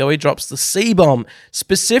pod? Scully drops the C-bomb,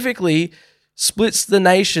 specifically splits the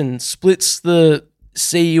nation, splits the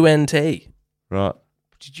CUNT. Right.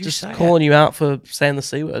 Did you Just say calling you out for saying the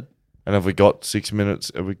C word. And have we got 6 minutes?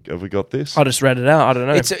 Have we got this? I just read it out. I don't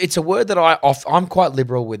know. It's a word that I'm quite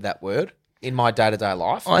liberal with that word in my day-to-day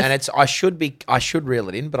life, and I should reel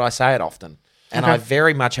it in, but I say it often, and I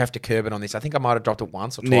very much have to curb it on this. I think I might have dropped it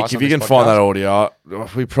once or twice. Nick, on if you this can find podcast. that audio,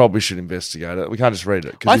 we probably should investigate it. We can't just read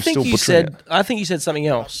it because I you're think still you butchering said. it. I think you said something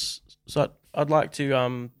else. So I'd like to.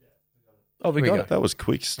 Oh, we Here we got go. it. That was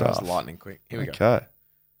quick That stuff. was lightning quick. Here we go. Okay.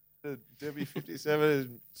 Derby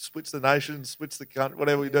 57 splits the nation, splits the country,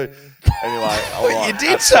 whatever we do. Anyway, you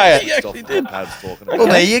did say it. You actually did. Talking about. Well,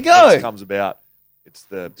 there you go. Next comes about. It's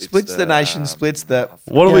Splits the nation, splits the.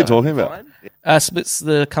 What are we Yeah. talking about? Splits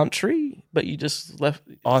the country, but you just left.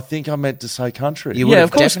 I think I meant to say country. You Yeah, would of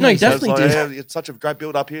have course. No, you definitely definitely So did. yeah, it's such a great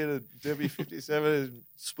build up here to Derby 57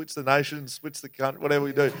 splits the nation, splits the country, whatever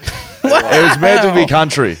we do. It was meant to be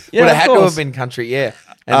country. Yeah, would of have had to course. have been country, yeah.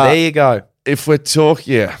 And there you go. If we're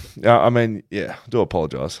talking, I do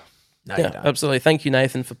apologise. No, you Yeah, don't. absolutely. Thank you,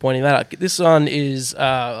 Nathan, for pointing that out. This one is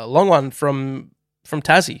a long one from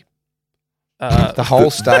Tassie. The whole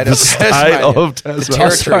state The of state Tasmania. of The Tasmania.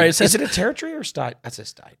 territory. Sorry, it says- Is it a territory or a state? That's a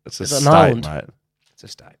state. It's a It's an state, island. mate. It's a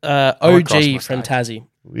state. OG my from state. Tassie.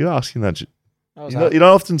 You're asking that. That was You hard. don't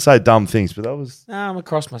often say dumb things, but that was. No, I'm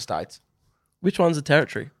across my states. Which one's a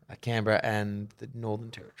territory? Canberra and the Northern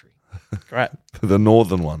Territory. Great. The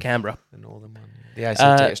northern one. Canberra. The Northern one. The ACT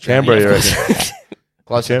Australia. Canberra, you reckon?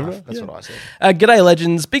 Close Canberra? enough. That's what I said. G'day,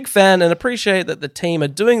 legends. Big fan and appreciate that the team are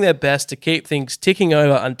doing their best to keep things ticking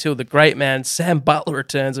over until the great man Sam Butler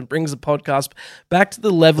returns and brings the podcast back to the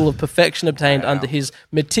level of perfection obtained under his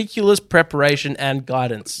meticulous preparation and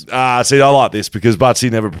guidance. See, I like this because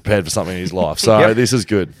Butsy never prepared for something in his life, so this is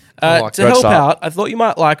good. like To Great help start. out, I thought you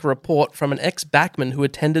might like a report from an ex-backman who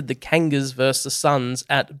attended the Kangas versus the Suns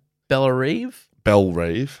at Bellarive.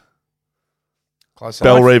 Bellarive. Close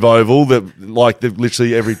enough. Bellarive Oval, that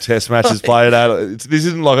literally every test match is played at. This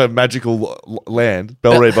isn't like a magical land.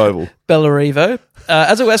 Bellarive Oval. Bellarivo.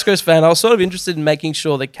 As a West Coast fan, I was sort of interested in making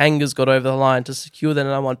sure the Kangas got over the line to secure the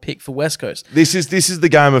number one pick for West Coast. This is the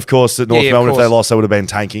game, of course, that North Yeah, of Melbourne, if they course. lost, they would have been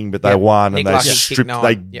tanking, but they Yeah. won Nick and they Lucky kicked stripped,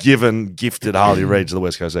 nine. they Yep. gifted Harley Reid to the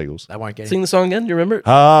West Coast Eagles. They won't get Sing it. the song again. Do you remember it?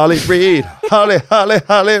 Harley Reid,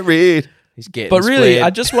 Harley Reid. He's getting But really, split. I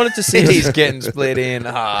just wanted to see. He's getting split in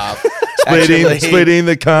half. Splitting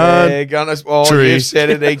the cunt. Yeah, gonna, oh, Tree. you said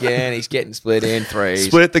it again. He's getting split in threes.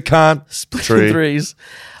 Split the cunt. Splitting Tree. threes.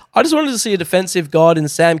 I just wanted to see a defensive god in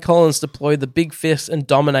Sam Collins deploy the big fist and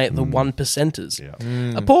dominate the 1%ers.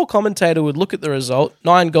 A poor commentator would look at the result,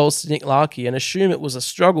 9 goals to Nick Larkey, and assume it was a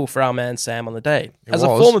struggle for our man Sam on the day. As a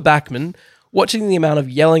former backman, watching the amount of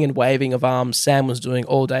yelling and waving of arms Sam was doing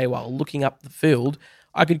all day while looking up the field,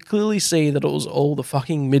 I could clearly see that it was all the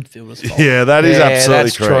fucking midfielders' fault. Yeah, that is absolutely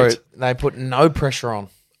that's correct. true. They put no pressure on.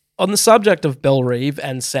 On the subject of Bellerive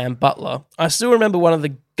and Sam Butler, I still remember one of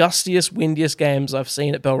the gustiest, windiest games I've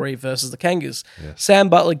seen at Bellerive versus the Kangas. Sam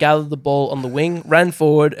Butler gathered the ball on the wing, ran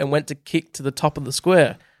forward, and went to kick to the top of the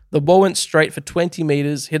square. The ball went straight for 20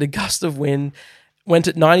 metres, hit a gust of wind, went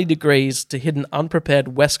at 90 degrees to hit an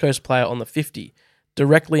unprepared West Coast player on the 50,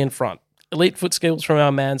 directly in front. Elite foot skills from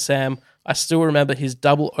our man Sam. I still remember his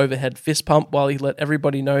double overhead fist pump while he let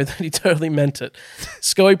everybody know that he totally meant it.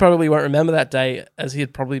 Scully probably won't remember that day as he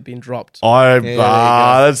had probably been dropped.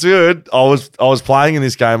 That's good. I was playing in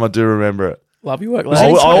this game. I do remember it. Love your work, Was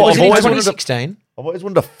lads. it I've in always 2016? I've always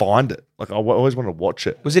wanted to find it. Like I always wanted to watch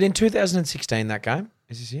it. Was it in 2016, that game?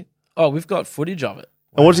 Is this it? Oh, we've got footage of it.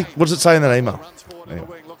 And what does it say in that email?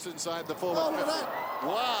 Looks inside the full.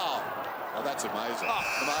 Wow. Oh, that's amazing.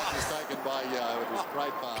 The mark is taken by Yeo. It was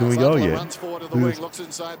great pass. Can we go yet? Runs forward to the wing, looks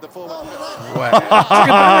inside the full.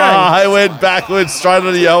 I went backwards straight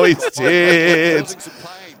on the Yoey's tits.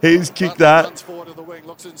 He's kicked that. Runs forward to the wing,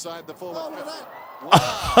 looks inside the full.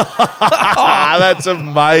 That's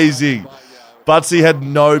amazing. Butsy had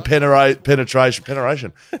no penetration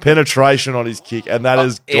on his kick, and that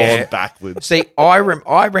has gone backwards. See, I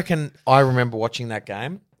reckon I remember watching that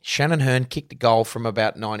game. Shannon Hearn kicked a goal from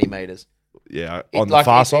about 90 metres. Yeah, on the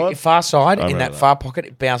far side? Far side, in remember that that. far pocket.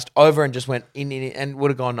 It bounced over and just went in and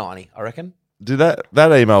would have gone 90, I reckon. Did that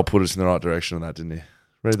email put us in the right direction on that, didn't he?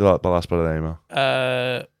 Read the last part of the email.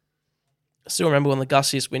 I still remember one of the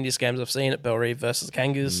gustiest, windiest games I've seen at Bellerive versus the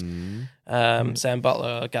Kangas. Sam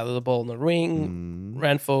Butler gathered the ball in the ring,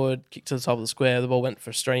 ran forward, kicked to the top of the square. The ball went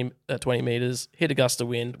for 20 metres, hit a gust of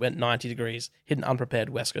wind, went 90 degrees, hit an unprepared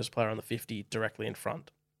West Coast player on the 50 directly in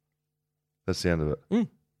front. That's the end of it.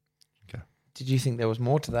 Okay. Did you think there was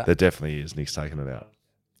more to that? There definitely is. Nick's taking it out.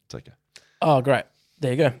 It's okay. Oh, great.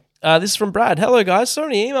 There you go. This is from Brad. Hello, guys. So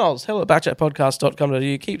many emails.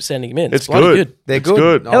 hello@backchatpodcast.com.au. Keep sending them in. It's bloody good. They're It's good.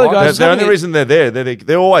 good. I Hello, like guys. it. The only reason they're there,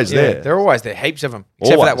 they're always Yeah, there. they're always there. Heaps of them.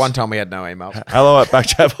 Except for that Always. one time we had no emails.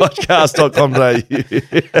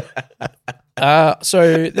 hello@backchatpodcast.com.au.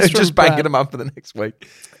 So this They're is from just Brad. banking them up for the next week.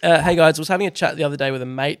 Hey guys, I was having a chat the other day with a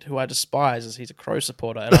mate who I despise as he's a Crow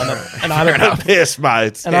supporter, and I'm a Yes,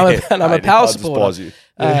 mate. and I'm a Mate, Power I supporter. despise you.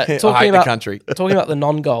 I hate Talking the about country. talking about the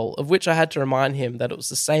non-goal, of which I had to remind him that it was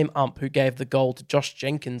the same ump who gave the goal to Josh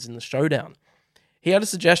Jenkins in the showdown. He had a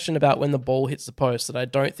suggestion about when the ball hits the post that I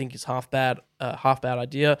don't think is half bad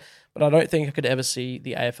idea, but I don't think I could ever see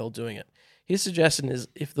the AFL doing it. His suggestion is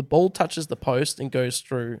if the ball touches the post and goes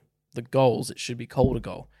through the goals, it should be called a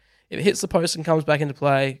goal. If it hits the post and comes back into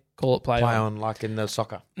play, call it play on. Like in the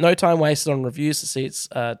soccer. No time wasted on reviews to see it's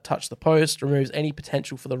touch the post, removes any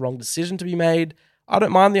potential for the wrong decision to be made. I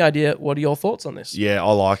don't mind the idea. What are your thoughts on this? Yeah, I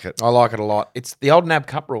like it. I like it a lot. It's the old NAB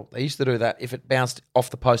Cup rule. They used to do that. If it bounced off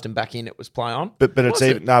the post and back in, it was play on. But it's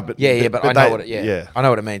even but I know what I know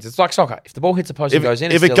what it means. It's like soccer. If the ball hits the post and goes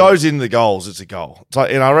in, if it goes in the goals, it's a goal. It's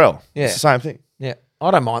like NRL. Yeah. It's the same thing. yeah,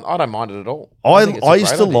 I don't mind it at all. I think it's a used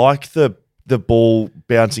great to idea. like the ball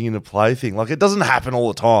bouncing into play thing. Like it doesn't happen all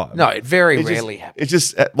the time. No, it very It just- rarely happens. It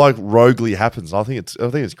just like roguely happens. I think it's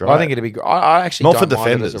great. I think it'd be. I actually not for don't mind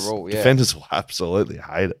defenders. it as a rule. Yeah. Defenders will absolutely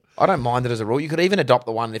hate it. I don't mind it as a rule. You could even adopt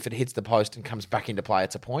the one if it hits the post and comes back into play,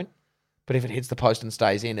 it's a point. But if it hits the post and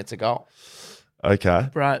stays in, it's a goal. Okay.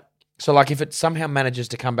 Right. So, like, if it somehow manages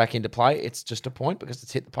to come back into play, it's just a point because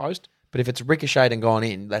it's hit the post. But if it's ricocheted and gone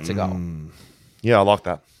in, that's a goal. Yeah, I like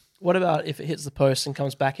that. What about if it hits the post and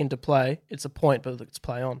comes back into play? It's a point, but it's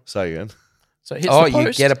play on. Say again. So it hits Oh, the you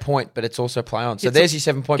post. get a point, but it's also play on. So Hits there's a-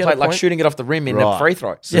 your 7-point get a play, like point. shooting it off the rim in a Right. free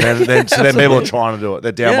throw. So then people are trying to do it.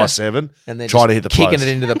 They're down Yeah. by 7 And they're trying to just hit the kicking post. it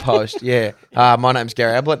into the post. Yeah. My name's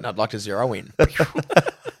Gary Ablett, and I'd like to zero in.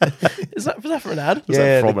 Was that for an ad? Was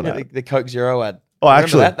that from the, an ad? the Coke Zero ad. Oh, Remember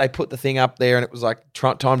actually- that? They put the thing up there, and it was like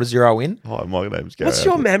time to zero in. Hi, my name's Gary. What's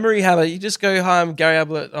your Ablett. memory habit? You just go, "Hi, I'm Gary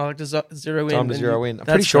Ablett. I like to zero in." Time to and zero you- in. I'm That's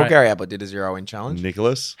pretty sure great. Gary Ablett did a zero in challenge.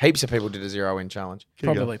 Nicholas? Heaps of people did a zero in challenge.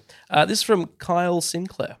 Probably. This is from Kyle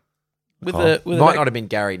Sinclair. With Kyle. with Might not have been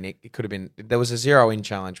Gary, Nick. It could have been. There was a zero in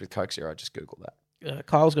challenge with Coke Zero. Just Google that.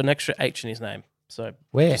 Kyle's got an extra H in his name. So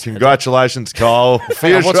Where? Congratulations, Kyle. For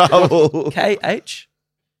your what's- trouble. KH.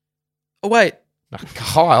 Oh, wait. No,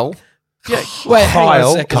 Kyle. Yeah, wait, hang on a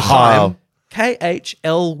Kyle. second. Kyle.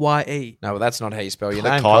 Khlye. No, well, that's not how you spell your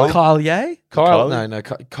name. Kyle? Kyle. Kyle. Kyle. No.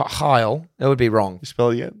 Kyle. That would be wrong. You spell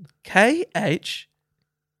it again? Khlye.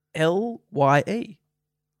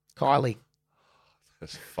 Kylie.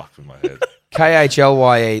 That's fucked with my head.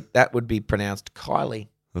 Khlye. That would be pronounced Kylie.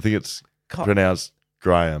 I think it's pronounced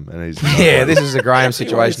Graham, and he's Yeah, this is a Graham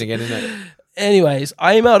situation again, isn't it? Anyways,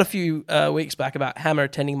 I emailed a few weeks back about Hammer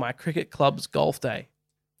attending my cricket club's golf day.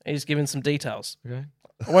 He's given some details. Okay.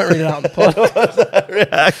 I won't read it out on the pod.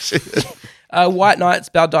 reaction. White Knights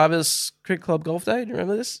Baldivers Cricket Club Golf Day. Do you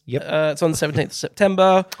remember this? Yep. It's on the 17th of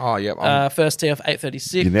September. Oh, yep. First tee off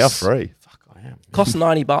 8:36. You're now free. Fuck, I am. Costs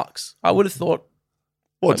 $90. I would have thought.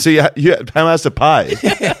 What? So you Pam has to pay,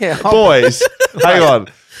 Yeah, boys. Hang on.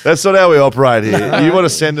 That's not how we operate here. You want to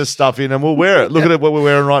send us stuff in, and we'll wear it. Look at what we're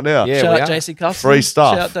wearing right now. Yeah, Shout we out are. JC Cuffs. Free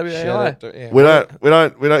stuff. Shout out WAI. Shout out to- yeah. We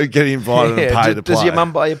don't get invited and pay to play. Does your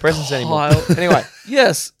mum buy your presents anymore? Kyle. Anyway,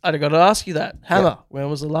 Yes, I got to ask you that. Hammer, when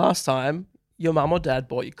was the last time your mum or dad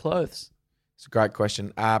bought you clothes? it's a great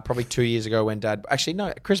question. Probably 2 years ago when Dad... Actually, no,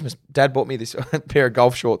 at Christmas, Dad bought me this pair of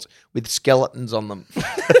golf shorts with skeletons on them.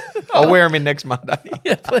 I'll wear them in next Monday.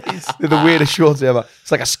 Yeah, please. They're the weirdest shorts ever.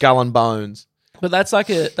 It's like a skull and bones. But that's like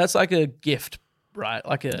a gift, right?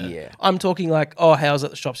 Like a. Yeah. I'm talking like, oh, hey, I was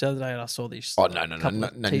at the shops the other day and I saw these. Oh, no, couple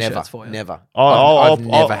of never. t-shirts for you. Never. I've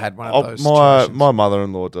never had one of those My situations.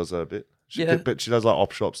 mother-in-law does that a bit. Yeah. But she does like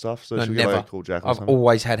op shop stuff, so No, she'll get never. like a cool jacket. Or I've something.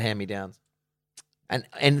 always had hand-me-downs.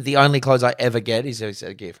 And the only clothes I ever get is as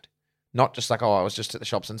a gift. Not just like, oh, I was just at the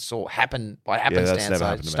shops and happened by happenstance, never I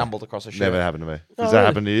happened to me. stumbled across a shirt. Never happened to me. Oh, Does that really?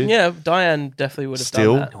 happen to you? Yeah, Diane definitely would have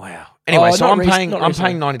Still? done that. Wow. Anyway, Oh, so not I'm recent- paying not I'm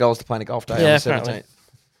paying recently. $90 to play in a golf day Yeah, on the 17th. apparently.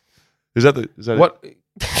 Is that What?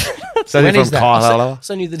 that when from is that? Kyle? I'll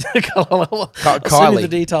send you the I'll Kylie. send you the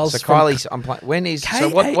details. So from- Kylie's, I'm playing. When is? So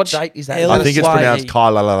what date is that? KHL. I think it's pronounced SYE.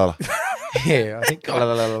 Kyle. Yeah, I think.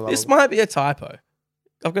 This might be a typo.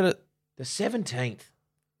 I've got it. The 17th.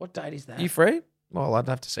 What date is that? You free? Well, I'd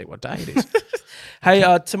have to see what day it is.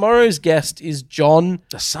 Hey, tomorrow's guest is John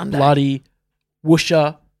The Sunday. Bloody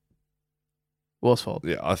Woosher Worsfold.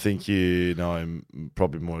 Yeah, I think you know him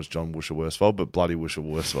probably more as John Woosher Worsfold, but bloody Woosher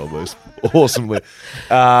Worsfold works awesomely.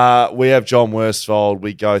 We have John Worsfold.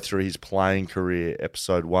 We go through his playing career,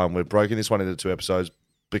 episode 1. We're breaking this one into 2 episodes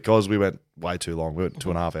because we went way too long. We went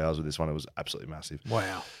 2.5 hours with this one. It was absolutely massive.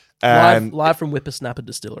 Wow. And Live from Whippersnapper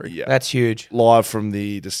Distillery. yeah, That's huge. live from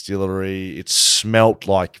the distillery. It smelt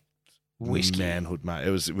like Whiskey. manhood, mate.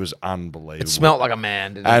 It was unbelievable. It smelt like a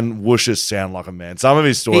man, didn't it? And Woosher sound like a man. Some of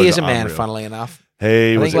his stories He is a are man, unreal. funnily enough.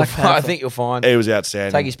 He was. I think you'll find. He was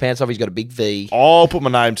outstanding. Take his pants off. He's got a big V. I'll put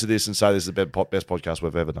my name to this and say this is the best podcast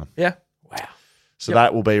we've ever done. Yeah. Wow. So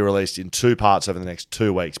that will be released in 2 parts over the next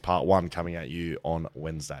 2 weeks. Part 1 coming at you on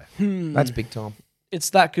Wednesday. That's big time.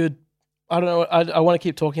 It's that good. I don't know. I want to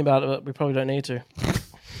keep talking about it, but we probably don't need to.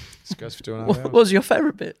 This goes for 2.5 What hours. was your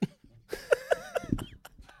favorite bit?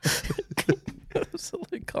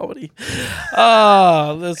 Absolute comedy.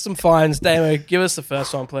 There's some fines. Damo, give us the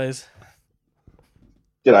first one, please.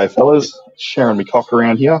 G'day, fellas. Sharon McCock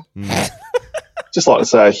around here. Just like to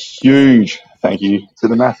say a huge thank you to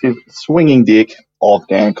the massive swinging dick of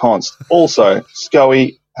Dan Const. Also,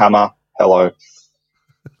 Scoey, Hammer, hello.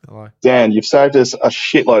 Hello. Dan, you've saved us a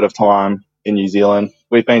shitload of time in New Zealand.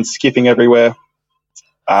 We've been skipping everywhere.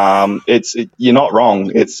 You're not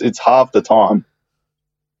wrong. It's half the time.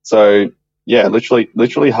 So yeah,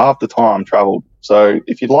 literally half the time travelled. So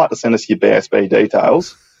if you'd like to send us your BSB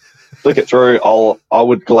details, flick it through. I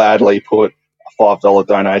would gladly put a $5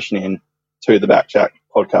 donation in to the Backjack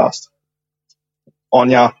podcast. On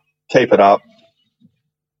ya, keep it up.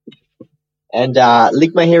 And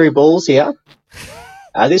lick my hairy balls here.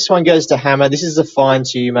 This one goes to Hammer. This is a fine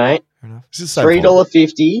to you, mate. This is the same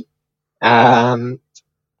 $3.50.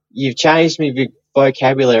 You've changed me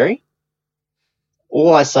vocabulary.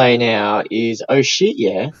 All I say now is, oh shit,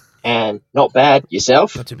 yeah, and not bad.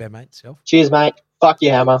 Yourself? Not too bad, mate. Self. Cheers, mate. Fuck you,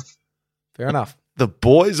 Hammer. Fair enough. The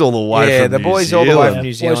boys all the way Yeah, from the New boys all the way Zealand. from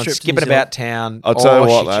New Zealand, trip to skipping New Zealand. about town. I'll tell you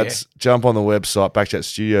what, shit, lads. Jump on the website,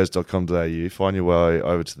 backchatstudios.com.au, find your way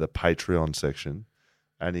over to the Patreon section,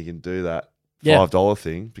 and you can do that Yeah. $5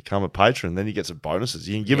 thing, become a patron, then you get some bonuses.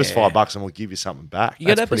 You can give us Yeah. $5 and we'll give you something back. You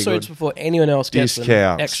get That's pretty episodes good. before anyone else gets them.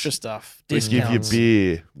 Discounts. Extra stuff. We give you Discounts.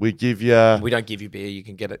 beer. We give you... yeah. We don't give you beer. You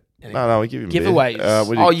can get it. No, we give you Giveaways. Beer.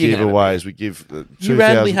 We do Oh, you can have a giveaways. We give... You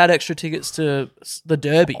randomly had extra tickets to the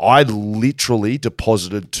Derby. I literally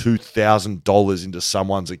deposited $2,000 into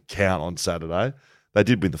someone's account on Saturday. They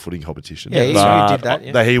did win the footing competition. Yeah, you but did that,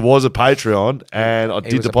 yeah. He was a Patreon, and I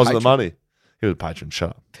did was a deposit the patron. money. He was a patron.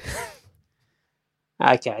 Shut up.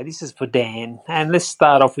 Okay, this is for Dan. And let's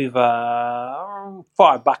start off with $5.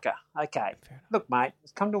 Okay. Look, mate,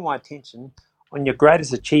 it's come to my attention on your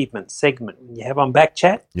greatest achievement segment when you have on Back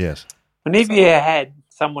Chat. Yes. Whenever you had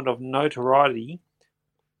someone of notoriety,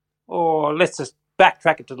 or let's just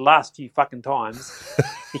backtrack it to the last few fucking times,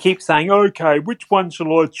 you keep saying, okay, which one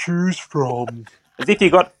shall I choose from? As if you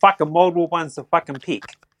got fucking multiple ones to fucking pick.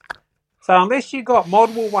 So unless you got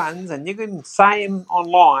multiple ones and you can say them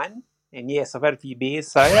online, and yes, I've had a few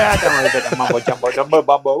beers, so yeah, don't worry about the mumbo jumbo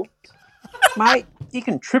bumbo. Mate, you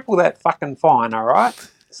can triple that fucking fine, all right?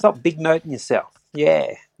 Stop big noting yourself.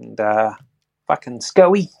 Yeah. And fucking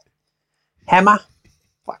Scoey, Hammer,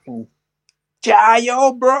 fucking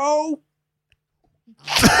Jayo, bro.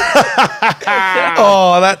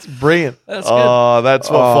 Oh, that's brilliant. That's good. Oh, that's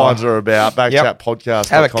what fines are about. Backchat podcast.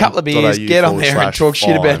 Have a couple of beers, get on there and talk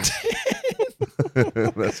shit about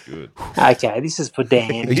That's good. Okay, this is for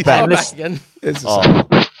Dan. He's back. Again.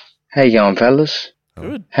 How you going, fellas?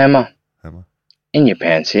 Good. Hammer. Hammer. In your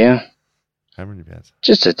pants here. Hammer in your pants.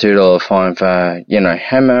 Just a $2 fine for,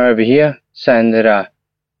 Hammer over here, saying that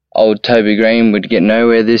old Toby Green would get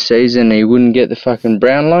nowhere this season. He wouldn't get the fucking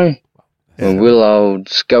Brownlow. And will old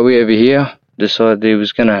Scully over here decided he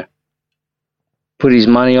was going to put his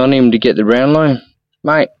money on him to get the Brownlow.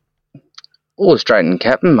 Mate, all straight and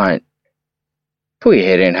captain, mate. Put your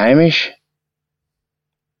head in, Hamish.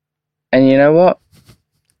 And you know what?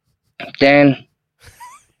 Dan,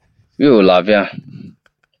 we all love you.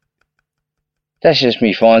 That's just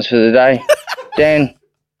me fines for the day. Dan,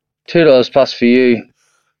 $2 plus for you.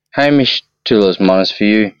 Hamish, $2 minus for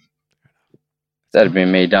you. That'd be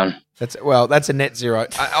me done. That's a net zero.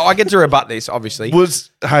 I get to rebut this, obviously.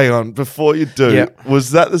 Hang on, before you do,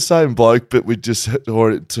 was that the same bloke, but we just heard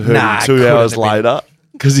him 2 hours later?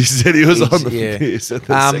 Because he said he was on the piss at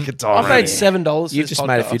the second time. I've made $7. You've just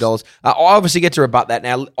made a few dollars. I obviously get to rebut that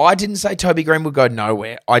now. I didn't say Toby Green would go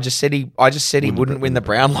nowhere. I just said he wouldn't win the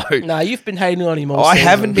Brownlow. No, you've been hating on him all I season.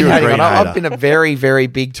 haven't been hating on him. I've been a very, very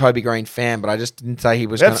big Toby Green fan, but I just didn't say he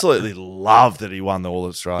was absolutely love that he won the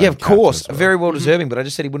All-Australian. Yeah, of course. Very well deserving, but I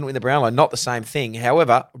just said he wouldn't win the Brownlow. Not the same thing.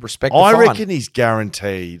 However, respect the I fine. reckon he's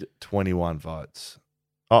guaranteed 21 votes.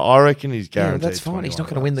 I reckon he's guaranteed. That's fine. He's not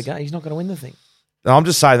going to win the game. He's not going to win the thing. No, I'm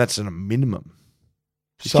just saying that's a minimum.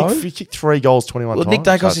 If you kick 3 goals 21 times. Well, Nick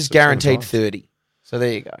Dacos is guaranteed 30. So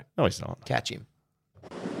there you go. No, he's not. Catch him.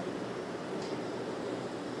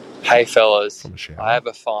 Hey, fellas. I have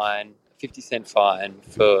a fine, 50-cent fine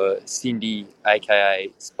for Cindy,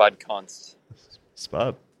 a.k.a. Spud Const.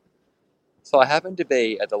 Spud? So I happened to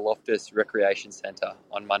be at the Loftus Recreation Centre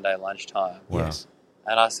on Monday lunchtime. Wow. Yes.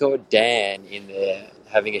 And I saw Dan in there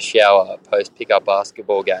having a shower post-pickup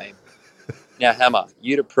basketball game. Now, Hammer,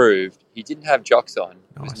 you'd approved. He didn't have jocks on.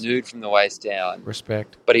 He was nude from the waist down.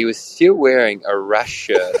 Respect. But he was still wearing a rash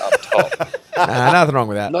shirt up top. Nothing wrong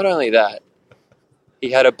with that. Not only that,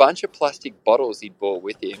 he had a bunch of plastic bottles he'd brought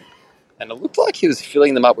with him. And it looked like he was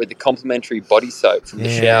filling them up with the complimentary body soap from the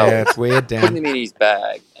shower. Yeah, it's weird, Dan. Putting them in his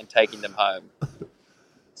bag and taking them home.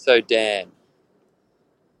 So, Dan,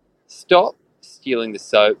 stop stealing the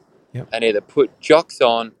soap and either put jocks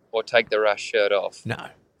on or take the rash shirt off. No.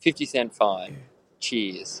 50-cent fine.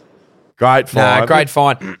 Cheers. Great fine. No, great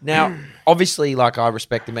fine. Now, obviously, I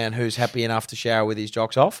respect the man who's happy enough to shower with his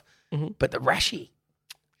jocks off, but the rashy.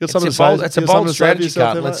 It's a bold strategy,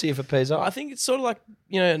 Carlton. Let's see if it pays off. I think it's sort of like,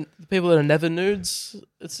 the people that are never nudes.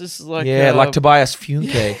 It's just like... like Tobias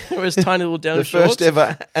Funke. Or his tiny little down the shorts. first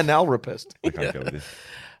ever anal rapist. I can't go with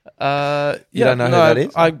this. You don't know who that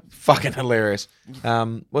is? Fucking hilarious.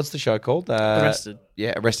 What's the show called? Arrested.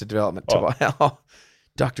 Yeah, Arrested Development.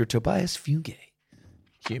 Dr. Tobias Funke.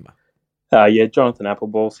 Humour. Jonathan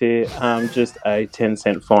Appleballs here. Just a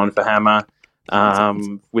 10-cent fine for Hammer.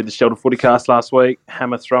 With the Shelter Footycast last week,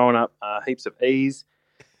 Hammer throwing up heaps of E's.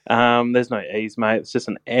 There's no E's, mate. It's just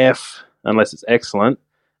an F, unless it's excellent.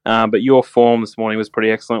 But your form this morning was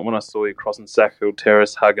pretty excellent when I saw you crossing Sackville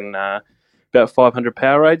Terrace, hugging about 500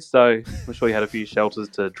 Powerades. So I'm sure you had a few shelters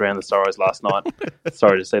to drown the sorrows last night.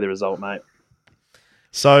 Sorry to see the result, mate.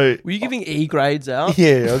 So, were you giving E grades out?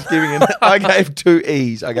 Yeah, I was giving I gave 2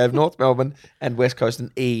 E's. I gave North Melbourne and West Coast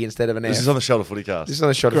an E instead of an F. This is on the Shelter Footycast. This is on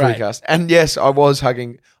the Shelter Footycast. And yes, I was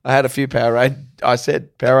hugging. I had a few Powerade. I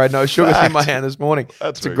said Powerade no sugar in my hand this morning.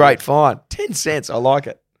 It's a great fine. 10 cents. I like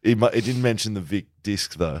it. He didn't mention the Vic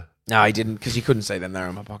disc though. No, he didn't because you couldn't see them. They're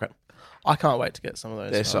in my pocket. I can't wait to get some of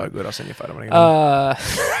those. They're so good. I'll send you a photo when I get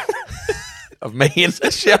home. Of me in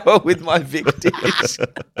the shower with my Vic disc.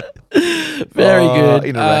 Very good.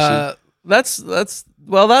 In a rashy. That's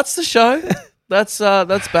the show. That's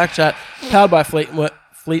Backchat, powered by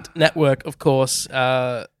Fleet Network, of course.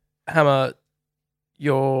 Hammer,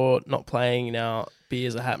 you're not playing now.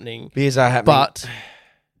 Beers are happening. Beers are happening. But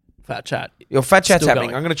Fat Chat. Your Fat Chat's still happening.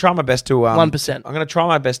 going. I'm going to try my best to 1%. I'm going to try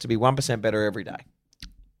my best to be 1% better every day.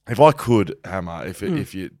 If I could, Hammer, if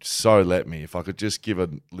you so let me, if I could just give a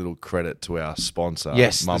little credit to our sponsor,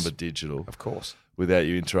 Yes, Mamba this- Digital, of course, without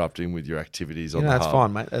you interrupting with your activities on the that's hub.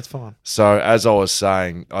 fine, mate. That's fine. So as I was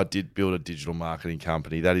saying, I did build a digital marketing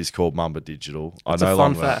company that is called Mamba Digital. That's a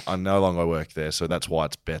fun fact. I no longer work there, so that's why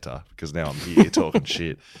it's better because now I'm here talking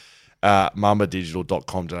shit.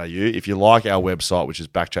 Mambadigital.com.au. If you like our website, which is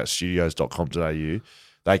backchatstudios.com.au,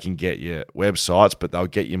 they can get you websites, but they'll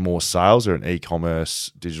get you more sales. They're an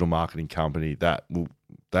e-commerce digital marketing company that will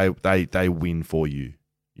they win for you.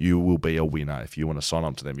 You will be a winner if you want to sign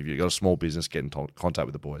up to them. If you've got a small business, get in contact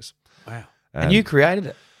with the boys. Wow. And you created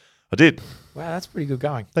it. I did. Wow, that's pretty good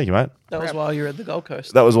going. Thank you, mate. That was while you were at the Gold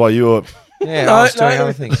Coast. That was why you were... Yeah, I was doing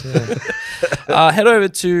other things. Yeah. Head over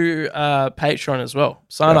to Patreon as well.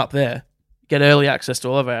 Sign up there. Get early access to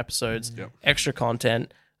all of our episodes, extra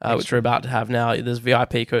content, which we're about to have now. There's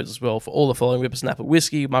VIP codes as well for all the following: Whippersnapper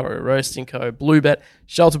Whiskey, Margaret Roasting Co., Bluebet,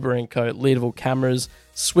 Shelter Brewing Co., Leaderville Cameras,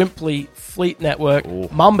 Swimply, Fleet Network,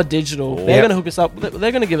 Mamba Digital. They're going to hook us up.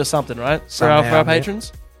 They're going to give us something, right? For our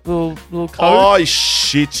patrons? Little code? Oh,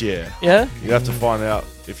 shit, yeah. Yeah? You have to find out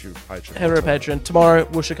if you're a patron. Head over a patron. Tomorrow,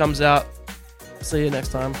 Woosha comes out. See you next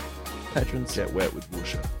time, patrons. Get wet with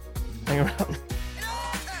Woosha. Hang around.